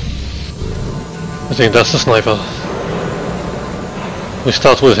 I think that's the sniper. We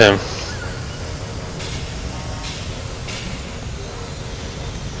start with him.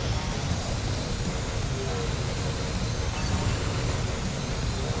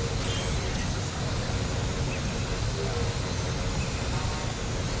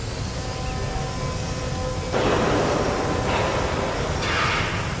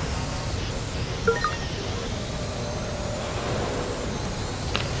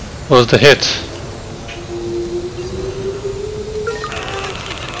 Was the hit?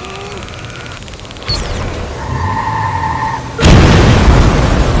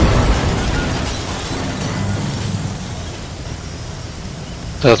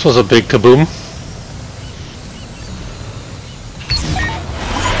 That was a big kaboom.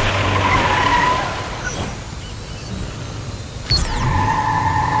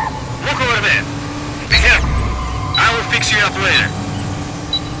 Look over there. Here. I will fix you up later.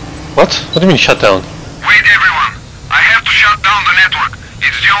 What? What do you mean shut down? Wait, everyone. I have to shut down the network.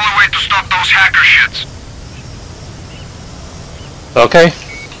 It's the only way to stop those hacker shits. Okay.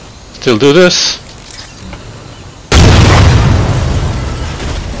 Still do this.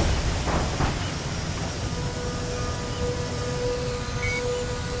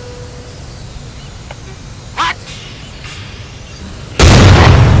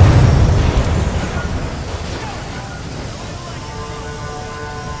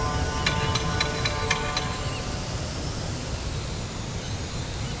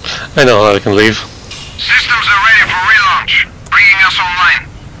 I know how I can leave. Systems are ready for relaunch. Bringing us online.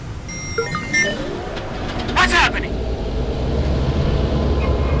 What's happening?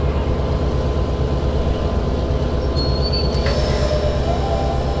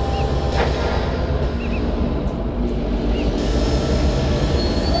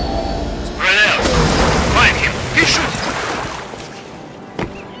 Spread out. Find him. He shoots.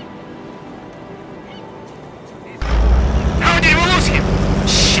 How did we lose him?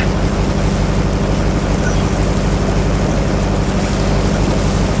 Shit.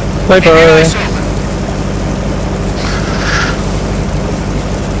 Bye bye.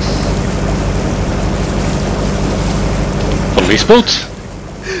 Police boat?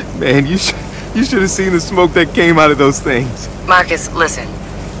 Man, you should have seen the smoke that came out of those things. Marcus, listen.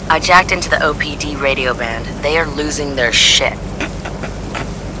 I jacked into the OPD radio band. They are losing their shit.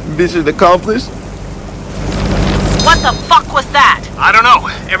 Mission accomplished? What the fuck was that? I don't know.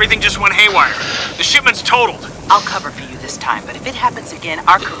 Everything just went haywire. The shipment's totaled. I'll cover for you this time, but if it happens again,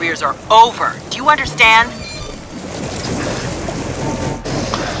 our careers are over. Do you understand?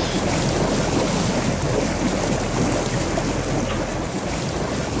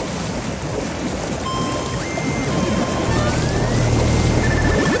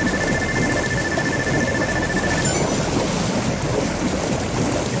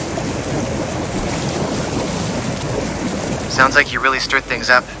 Sounds like you really stirred things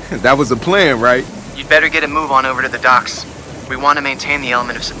up. That was the plan, right? You'd better get a move on over to the docks. We want to maintain the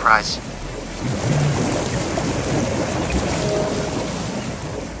element of surprise.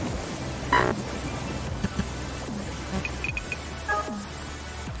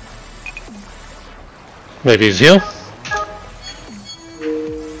 Maybe he's here?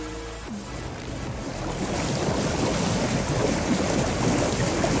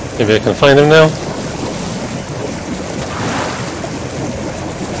 Maybe I can find him now?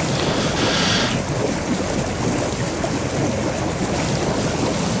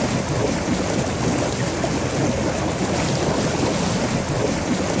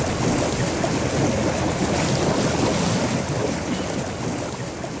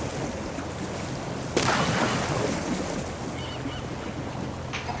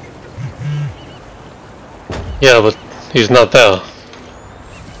 Yeah, but he's not there.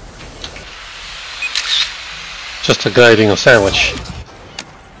 Just a guy eating a sandwich.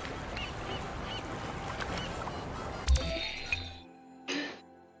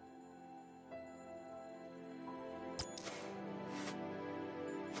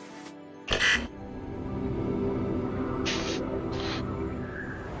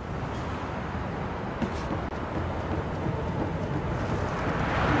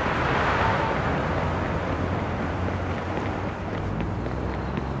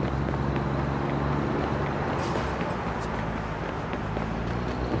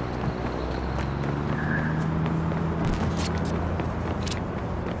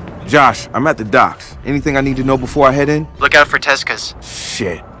 Josh, I'm at the docks. Anything I need to know before I head in? Look out for Tezcas.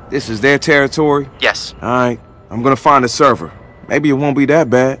 Shit. This is their territory? Yes. Alright. I'm gonna find a server. Maybe it won't be that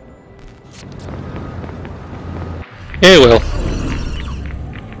bad. Yeah, it will.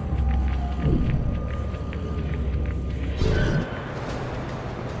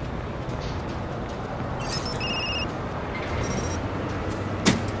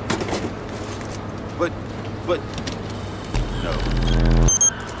 But... No.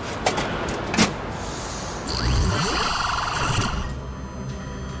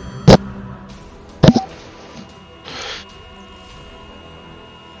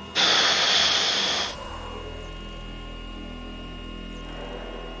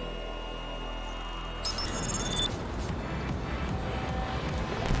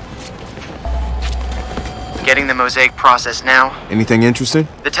 Getting the mosaic process now. Anything interesting?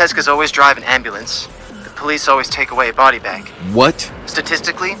 The Tezcas always drive an ambulance. The police always take away a body bag. What?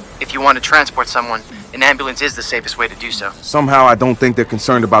 Statistically, if you want to transport someone, an ambulance is the safest way to do so. Somehow I don't think they're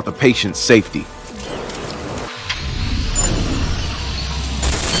concerned about the patient's safety.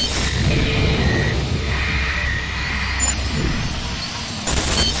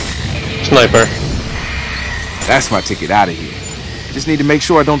 Sniper. That's my ticket out of here. Just need to make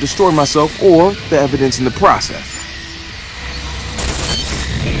sure I don't destroy myself or the evidence in the process.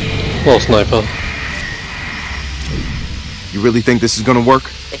 Well, sniper. You really think this is gonna work?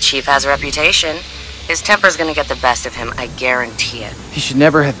 The chief has a reputation. His temper's gonna get the best of him, I guarantee it. He should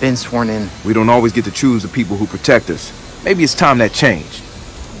never have been sworn in. We don't always get to choose the people who protect us. Maybe it's time that changed.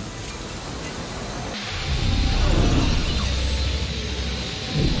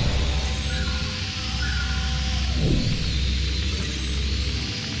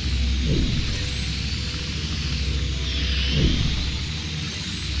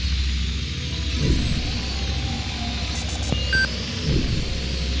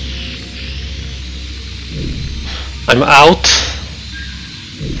 I'm out.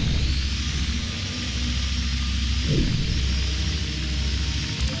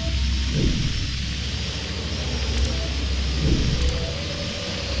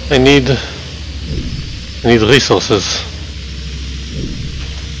 I need resources.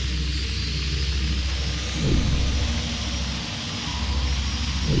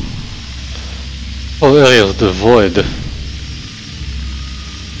 All areas devoid.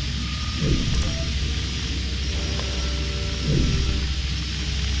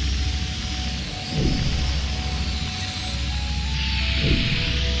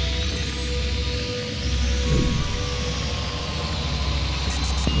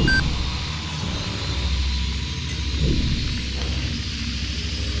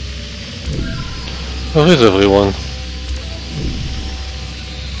 Where is everyone?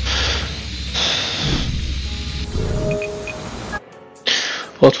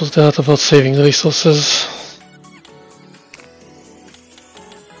 What was that about saving resources?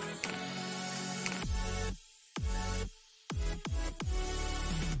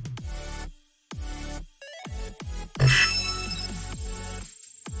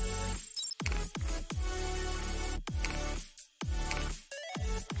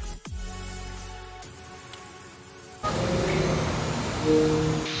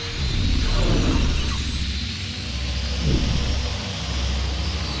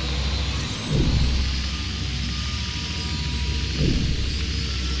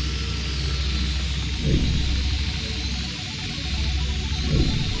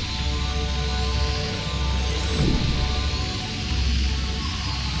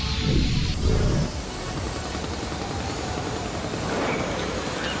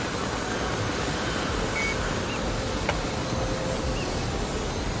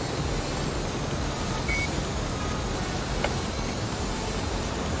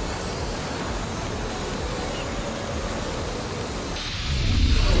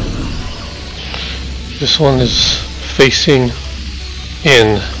 This one is facing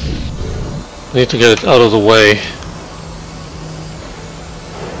in. I need to get it out of the way.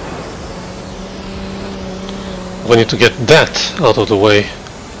 We need to get that out of the way.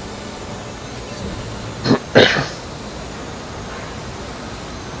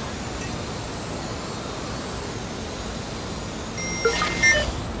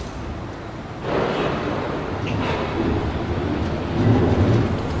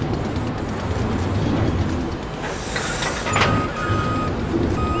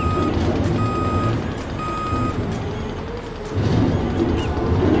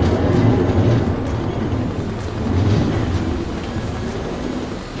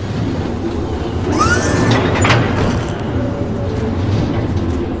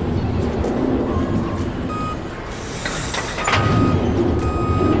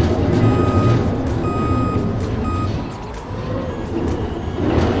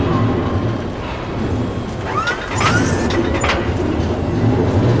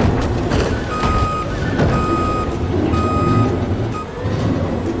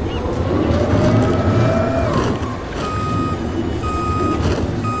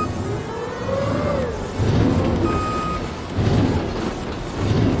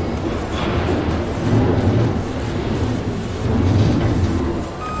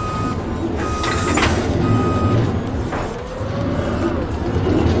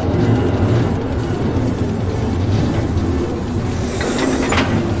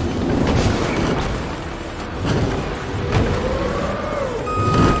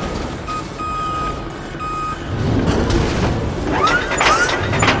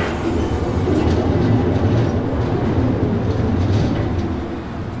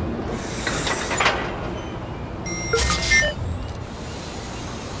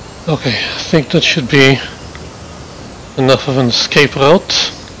 Okay, I think that should be enough of an escape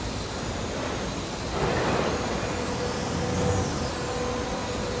route.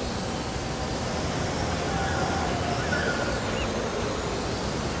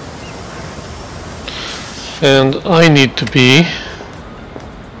 And I need to be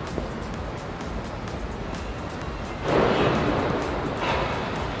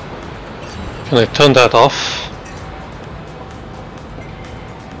can I turn that off?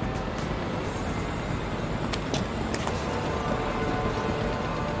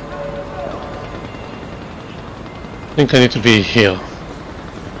 I think I need to be here.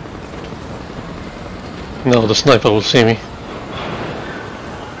 No, the sniper will see me.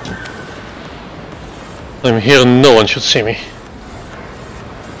 I'm here and no one should see me.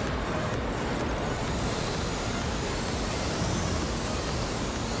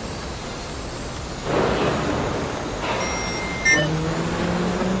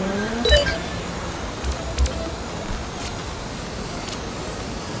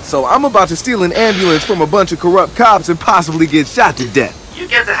 So I'm about to steal an ambulance from a bunch of corrupt cops and possibly get shot to death. You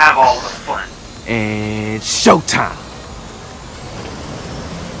get to have all the fun. And showtime.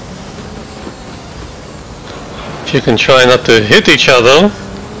 If you can try not to hit each other.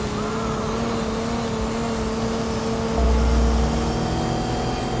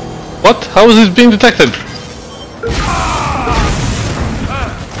 What? How is this being detected?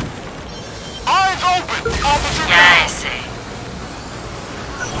 Eyes open! Opposite Yeah, I see.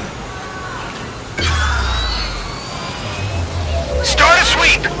 Start a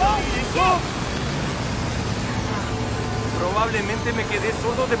sweep! Probablemente me quedé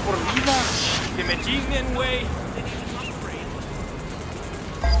sordo de por vida. Que me chismen, güey.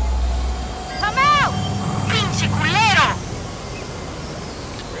 Come out! ¡Pinche culero!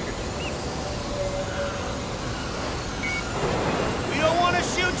 We don't want to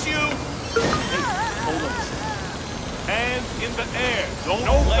shoot you! Hey, hold on. Hands in the air.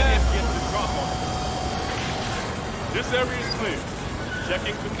 Don't let him get the drop on us. This area is clear.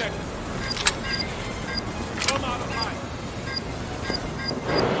 Checking connected. Come out of line.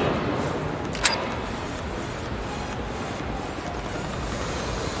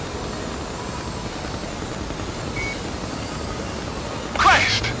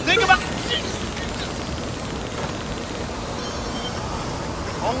 Christ! Think about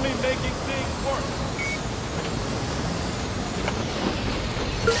only making things worse.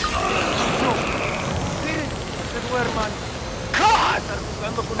 Miren, no se duerman. ¡Ah! Están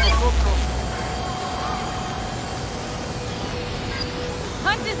jugando con nosotros.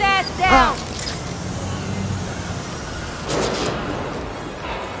 Hunt his ass down!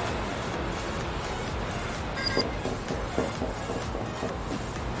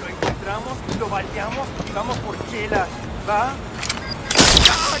 Lo encontramos, lo baleamos y vamos por chelas. ¿Va?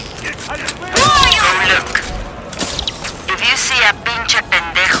 Oh, look. If you see a pinche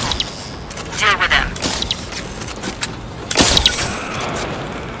pendejo, deal with him.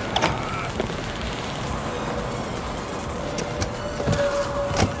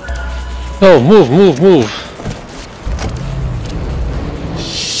 Oh, move.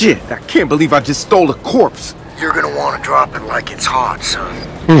 Shit, I can't believe I just stole a corpse. You're gonna want to drop it like it's hot, son.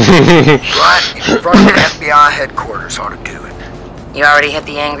 Right in front of FBI headquarters ought to do it. You already hit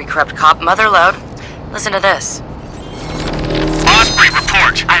the angry, corrupt cop mother load. Listen to this. Osprey,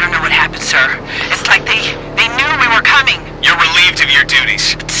 report. I don't know what happened, sir. It's like they knew we were coming. You're relieved of your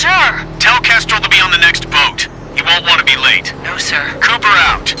duties. Sir! Tell Kestrel to be on the next boat. He won't want to be late. No, sir. Cooper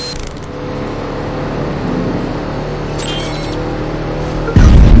out.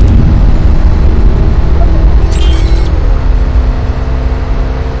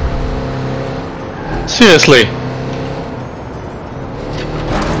 Seriously.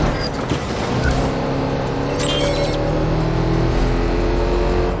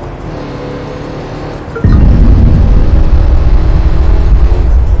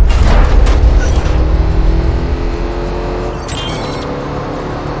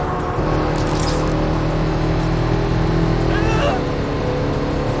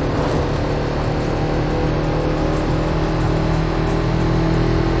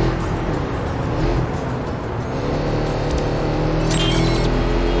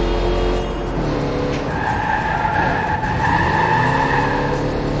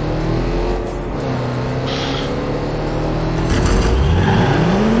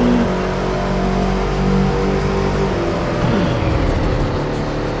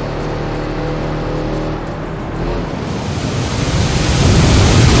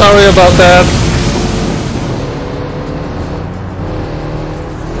 Sorry about that.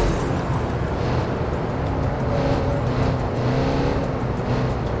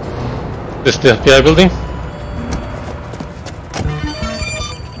 this the FBI building?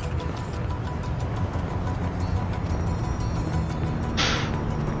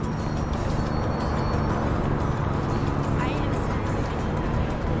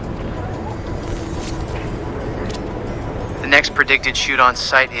 The next predicted shoot on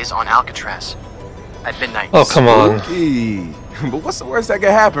site is on Alcatraz at midnight. Oh, come on. Spooky. But what's the worst that could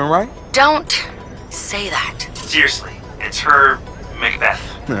happen, right? Don't say that. Seriously, it's her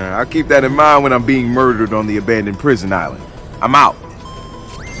Macbeth. I'll keep that in mind when I'm being murdered on the abandoned prison island. I'm out.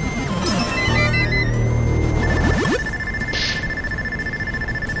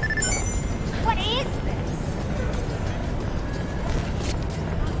 What is this?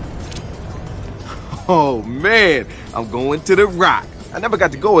 Oh, man. I'm going to the Rock. I never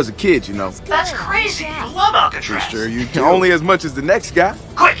got to go as a kid, you know. That's crazy. You love Alcatraz. Sure you do. Only as much as the next guy.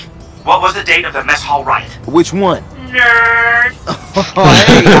 Quick! What was the date of the mess hall riot? Which one? Nerd!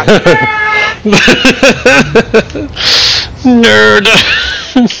 Nerd!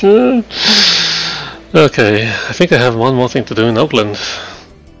 Okay, I think I have one more thing to do in Oakland.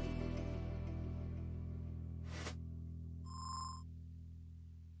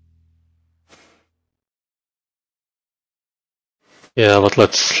 Yeah, but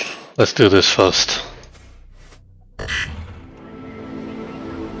let's do this first.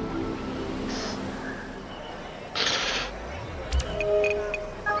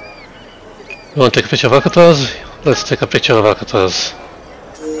 You want to take a picture of Alcatraz? Let's take a picture of Alcatraz.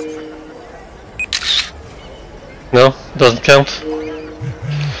 No? Doesn't count?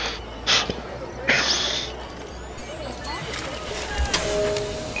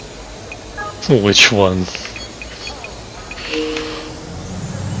 Which one?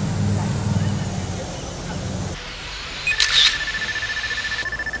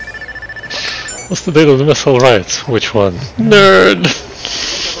 What's the date of the mess hall riot? Which one? Nerd!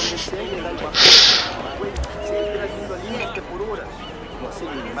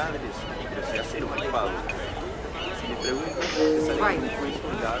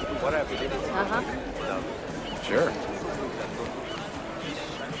 Sure.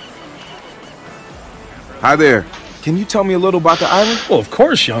 Hi there. Can you tell me a little about the island? Well, of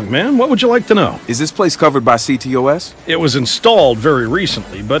course, young man. What would you like to know? Is this place covered by CTOS? It was installed very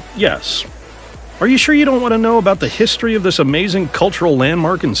recently, but yes. Are you sure you don't want to know about the history of this amazing cultural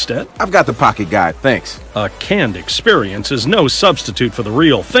landmark instead? I've got the pocket guide, thanks. A canned experience is no substitute for the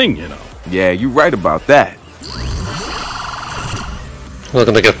real thing, you know. Yeah, you're right about that. I'm not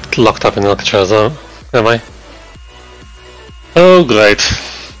gonna get locked up in Alcatraz, huh? Am I? Oh, great.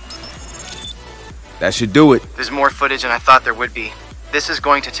 That should do it. There's more footage than I thought there would be. This is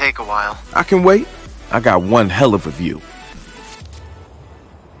going to take a while. I can wait. I got one hell of a view.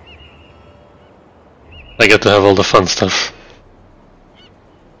 I get to have all the fun stuff.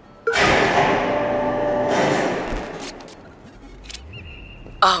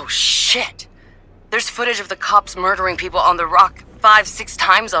 Oh, shit. There's footage of the cops murdering people on the Rock 5-6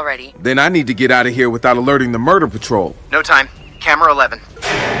 times already. Then I need to get out of here without alerting the murder patrol. No time. Camera 11.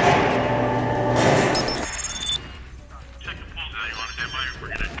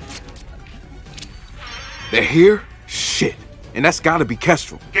 They're here? Shit. And that's gotta be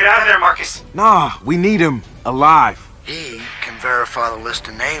Kestrel. Get out of there, Marcus. Nah, we need him alive. He can verify the list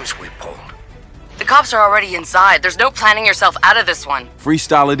of names we pulled. The cops are already inside. There's no planning yourself out of this one.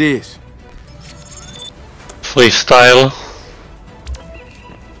 Freestyle it is. Freestyle.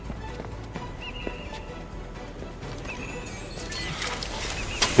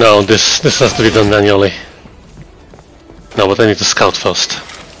 No, this has to be done manually. No, but I need to scout first.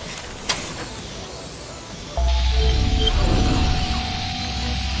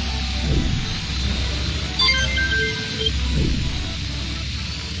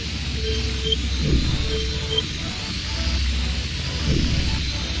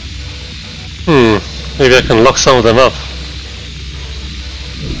 Maybe I can lock some of them up.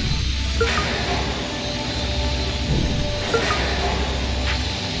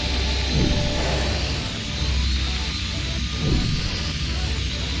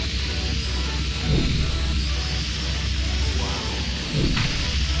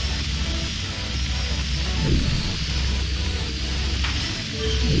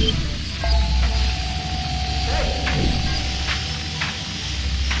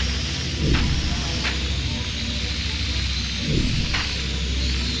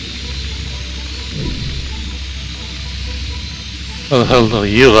 Where the hell are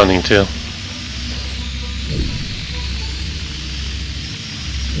you running to?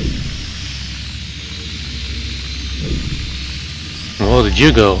 Where did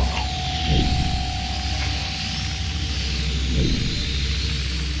you go?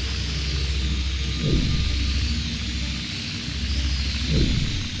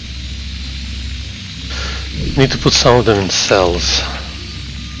 Need to put some of them in cells.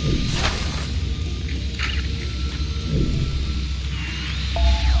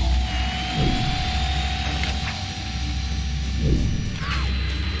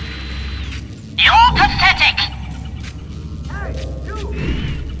 You're pathetic!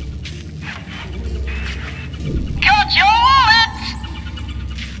 Cut your wallet!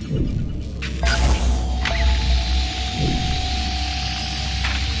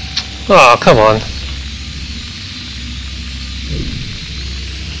 Oh, come on.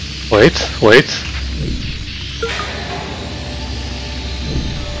 Wait.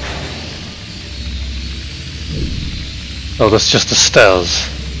 Oh, that's just the stairs.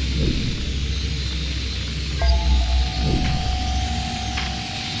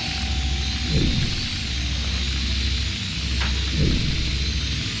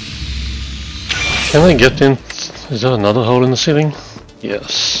 Can I get in? Is there another hole in the ceiling?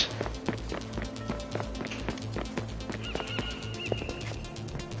 Yes.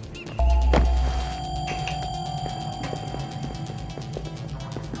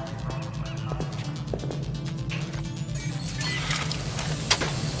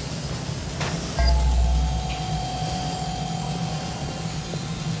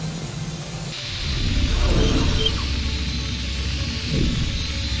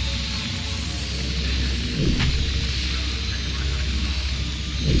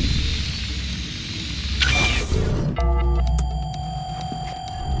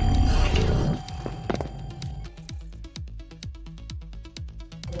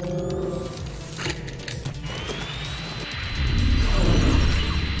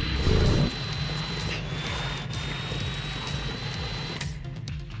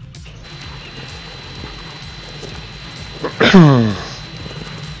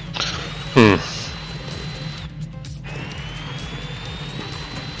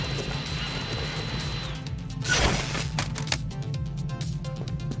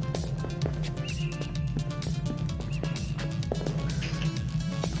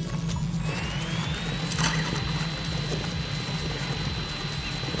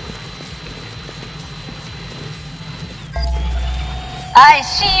 I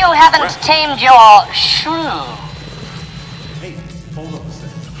see you haven't tamed your shrew. Hey, hold on a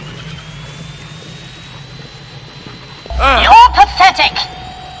second. You're pathetic.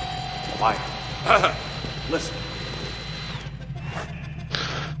 Why? Listen.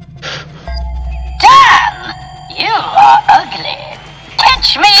 Damn! You are ugly.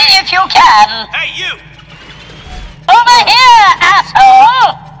 Catch me if you can. Hey, you! Over here,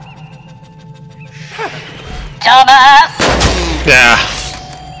 asshole! Dumbass! Yeah.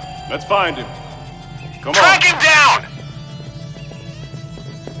 Let's find him. Come on. Track him down!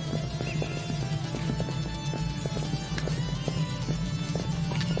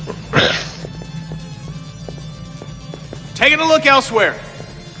 Taking a look elsewhere.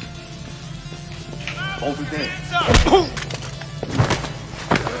 Over there.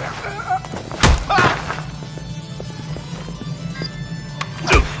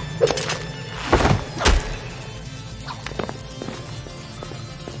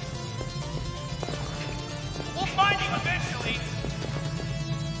 We'll find him eventually.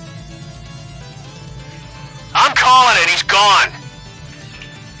 I'm calling it. He's gone.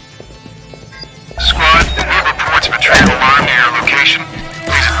 Squad, we have reports of a trail alarm near your location.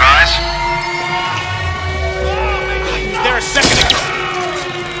 Please advise. Is there a second ago?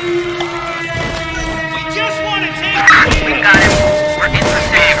 We just want to take him. We got him. We're in the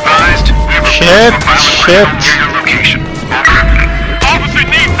same. Advised. We have Shit, shit. near your location. Officer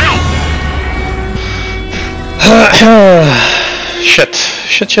needs help. Shit.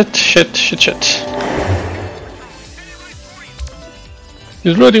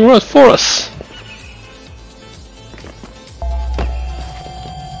 He's riding right for us.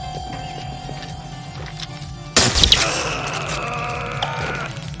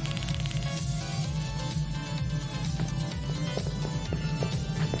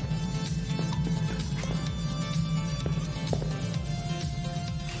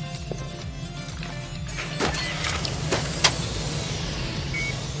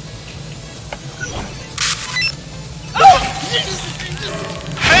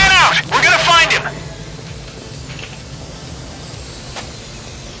 Fan out! We're gonna find him!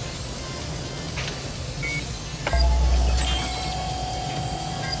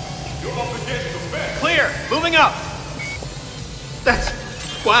 Clear. Moving up. That's...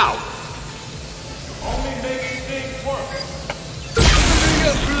 wow. Only making things worse.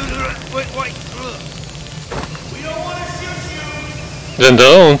 We don't want to shoot you. Then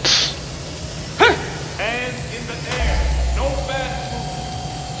don't. Hands in the air. No fast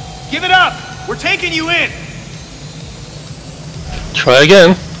movement. Give it up. We're taking you in. Try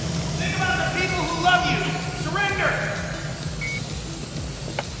again. Think about the people who love you. Surrender.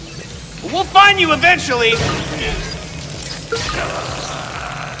 We'll find you eventually.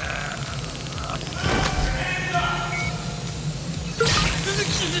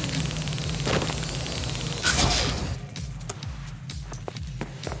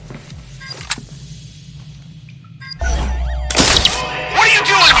 What are you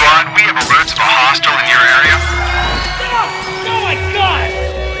doing? Squad, we have alerts of a hostile in your area. Oh my god!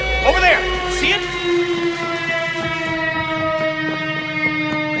 Over there! See it?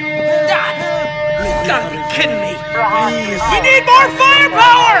 You gotta be kidding me! We need more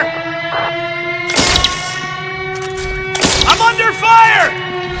firepower! I'm under fire!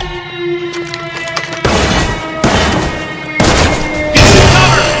 Get me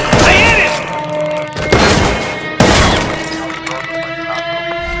cover! I hit it!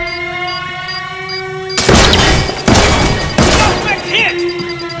 Suspect hit!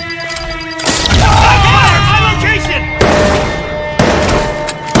 Fire! My location!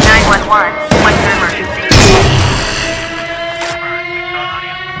 911. What's the emergency?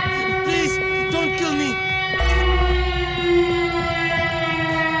 Please, don't kill me!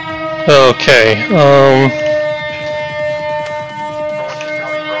 Okay,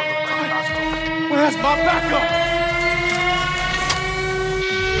 Where's my backup?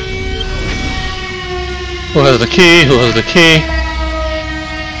 who has the key? Who has the key?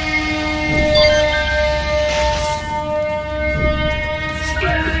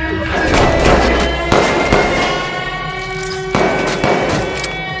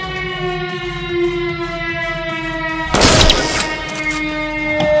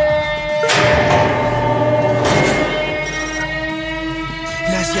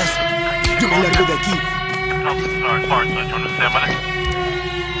 Gracias. Yo me largo de aquí.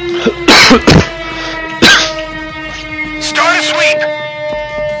 Start a sweep!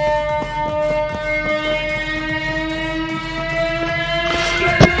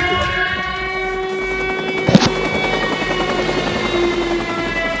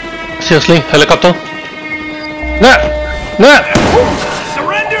 Seriously? Helicopter? Nah! Nah!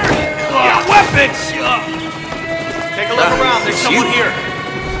 Surrender! Your weapons! Take a look around. There's someone here.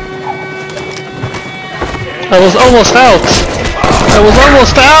 I was almost out! I was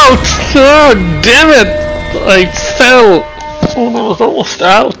almost out! Oh, damn it! I fell! Oh, I was almost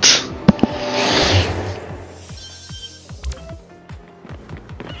out!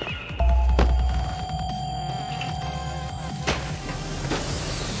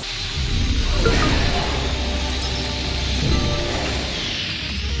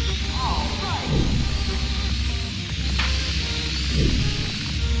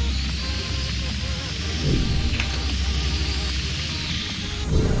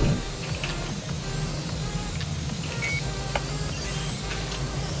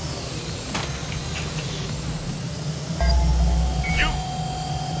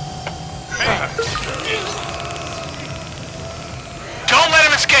 Don't let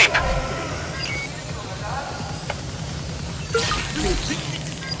him escape!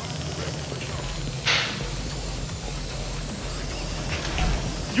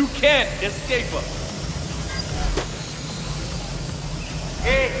 You can't escape us.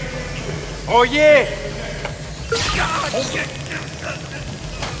 Hey! Oye!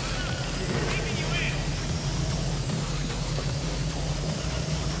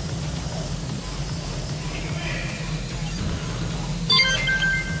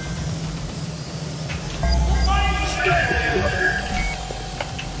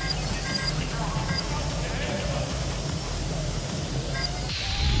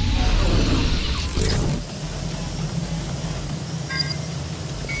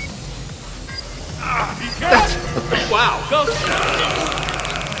 Wow, go!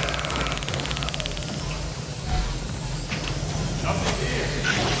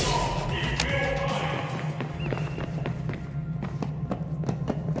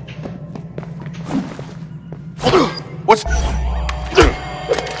 What's...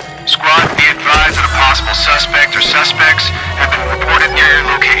 Squad, be advised that a possible suspect or suspects have been reported near your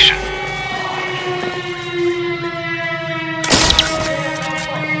location.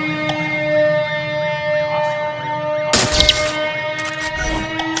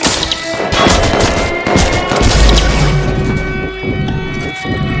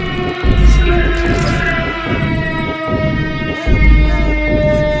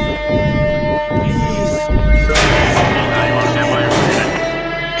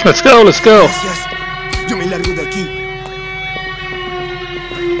 Let's go, let's go! Gracias. Yo me largo de aquí.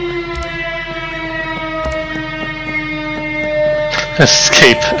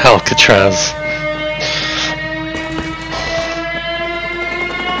 Escape Alcatraz.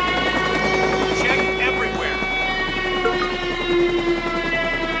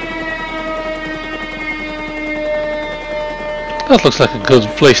 That looks like a good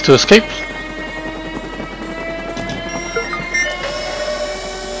place to escape.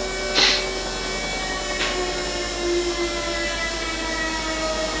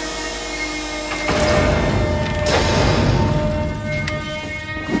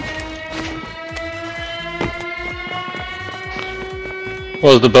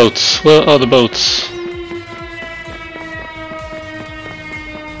 Where are the boats? Where are the boats?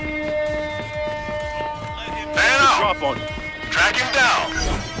 Drop on you. Track him down.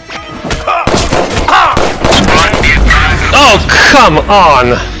 Oh, come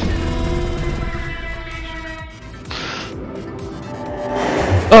on!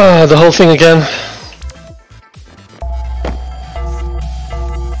 The whole thing again.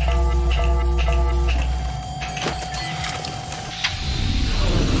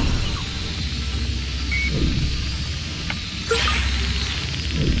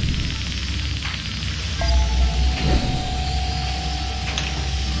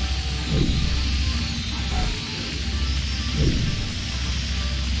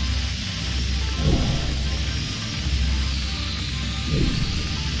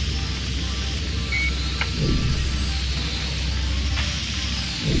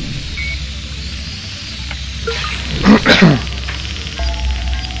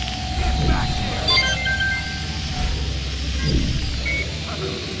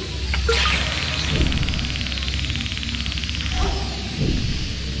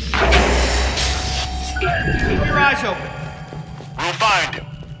 Keep your eyes open. We'll find him.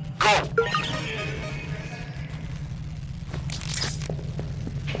 Go.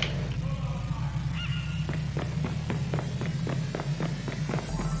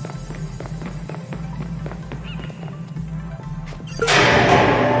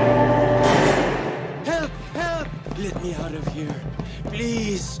 Help! Help! Let me out of here.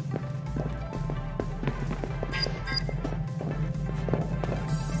 Please.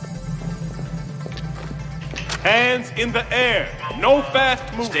 Hands in the air. No fast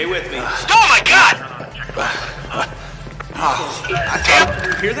movement. Stay with me. Oh my God!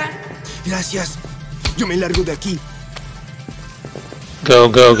 Hear that? Gracias. Yo me largo de aquí. Go,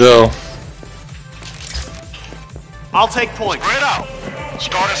 go, go. I'll take point. Spread out.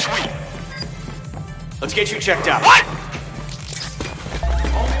 Start a sweep. Let's get you checked out. What?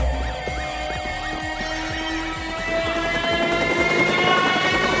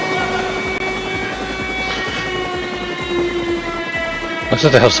 I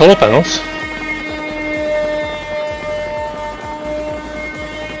said they have solar panels.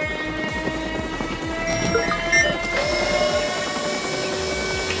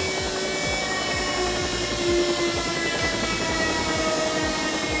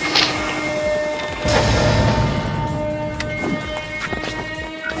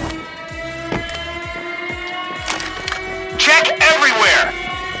 Check everywhere.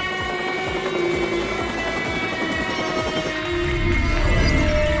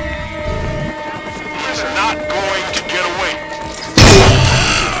 He's not going to get away.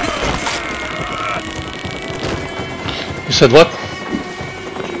 You said what?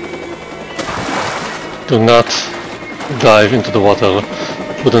 Do not dive into the water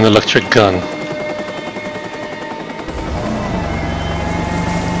with an electric gun.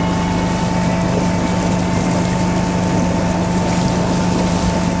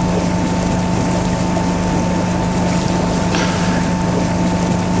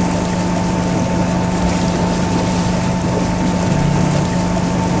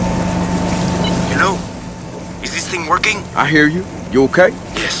 Working? I hear you. You okay?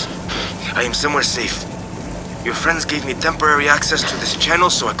 Yes. I am somewhere safe. Your friends gave me temporary access to this channel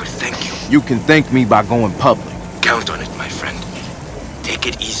so I could thank you. You can thank me by going public. Count on it, my friend. Take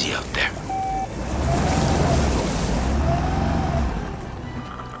it easy out there.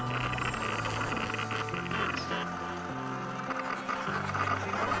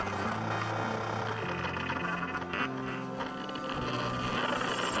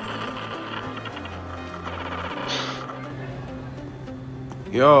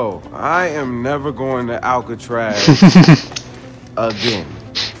 Yo, I am never going to Alcatraz again.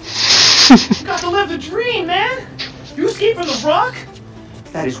 You got to live the dream, man! You escaped from the rock?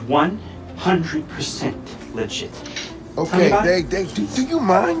 That is 100% legit. Okay, do you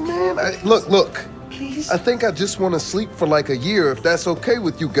mind, man? Look. Please? I think I just want to sleep for like a year, if that's okay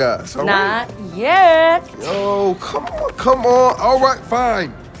with you guys, all right? Not yet. Oh, come on. All right,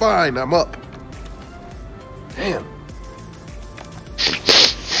 fine, I'm up. Damn.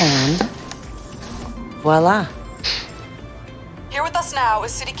 And voila. Here with us now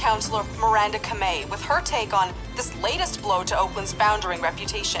is City Councilor Miranda Kamei with her take on this latest blow to Oakland's foundering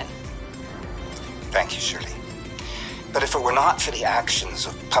reputation. Thank you, Shirley. But if it were not for the actions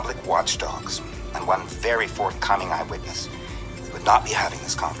of public watchdogs and one very forthcoming eyewitness, we would not be having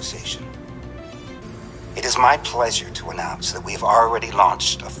this conversation. It is my pleasure to announce that we have already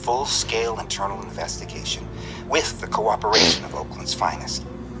launched a full-scale internal investigation with the cooperation of Oakland's finest.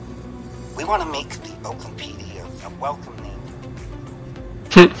 We want to make the Oakland PD a welcome name.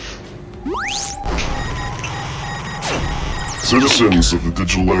 Citizens of the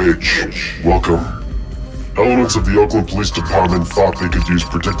digital age, welcome. Elements of the Oakland Police Department thought they could use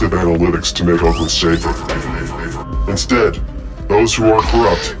predictive analytics to make Oakland safer. Instead, those who are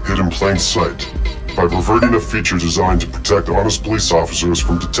corrupt hid in plain sight by perverting a feature designed to protect honest police officers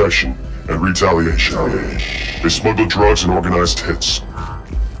from detection and retaliation. They smuggled drugs and organized hits,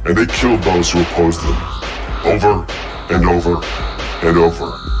 and they killed those who opposed them, over and over and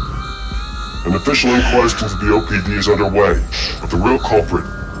over. An official inquest into the OPD is underway, but the real culprit,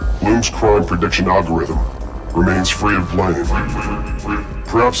 Bloom's crime prediction algorithm, remains free of blame.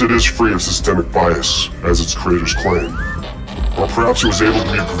 Perhaps it is free of systemic bias, as its creators claim. Or perhaps it was able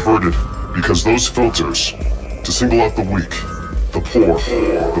to be perverted because those filters, to single out the weak, the poor,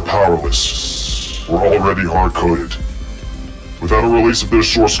 the powerless, were already hard-coded. Without a release of their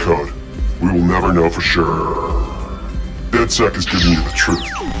source code, we will never know for sure. DedSec is giving you the truth.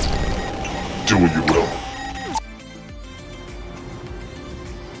 Do what you will.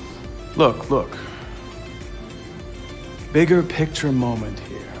 Look. Bigger picture moment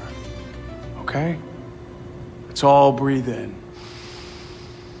here, okay? Let's all breathe in.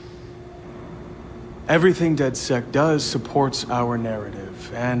 Everything DedSec does supports our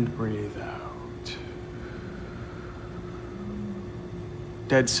narrative, and breathe out.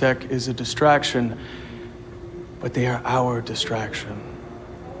 DedSec is a distraction, but they are our distraction.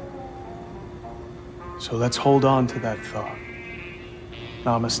 So let's hold on to that thought.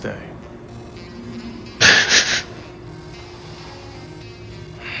 Namaste.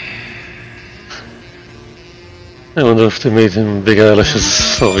 I wonder if they made him big eyelashes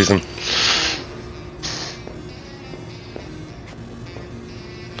for some reason.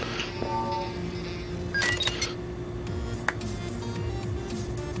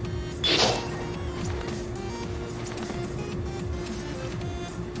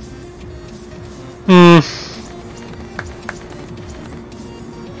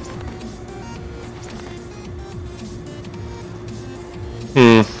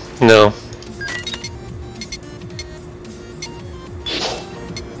 No.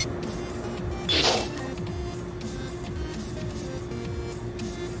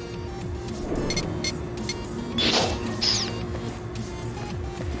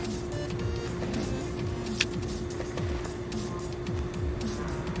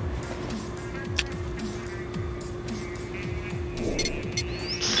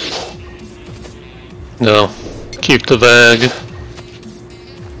 No. Keep the bag.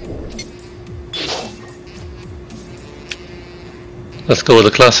 Let's go with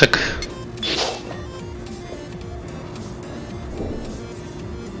the classic.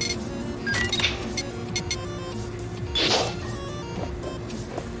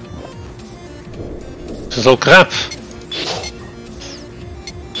 This is all crap.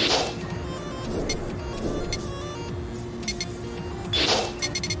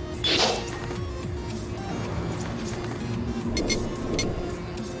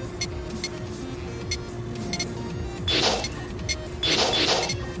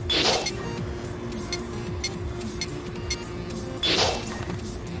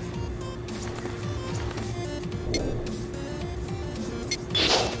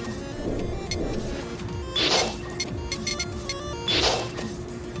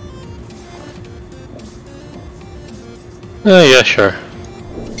 Yeah, sure.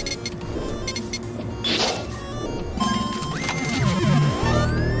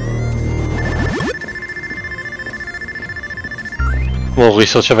 More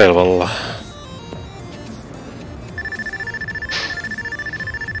research available.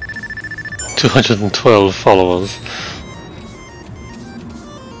 $212 followers.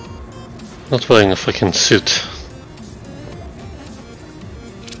 Not wearing a freaking suit.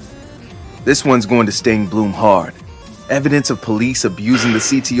 This one's going to sting Bloom hard. Evidence of police abusing the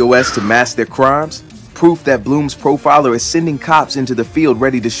CTOS to mask their crimes? Proof that Bloom's profiler is sending cops into the field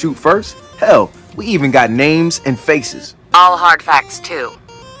ready to shoot first? Hell, we even got names and faces. All hard facts, too.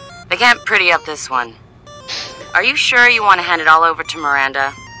 They can't pretty up this one. Are you sure you want to hand it all over to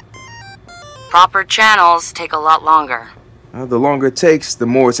Miranda? Proper channels take a lot longer. The longer it takes, the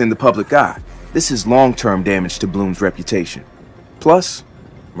more it's in the public eye. This is long-term damage to Bloom's reputation. Plus,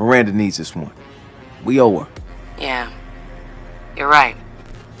 Miranda needs this one. We owe her. Yeah. You're right.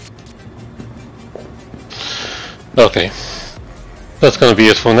 Okay. That's gonna be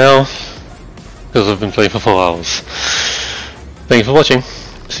it for now, because I've been playing for 4 hours. Thank you for watching.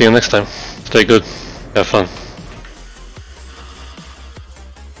 See you next time. Stay good. Have fun.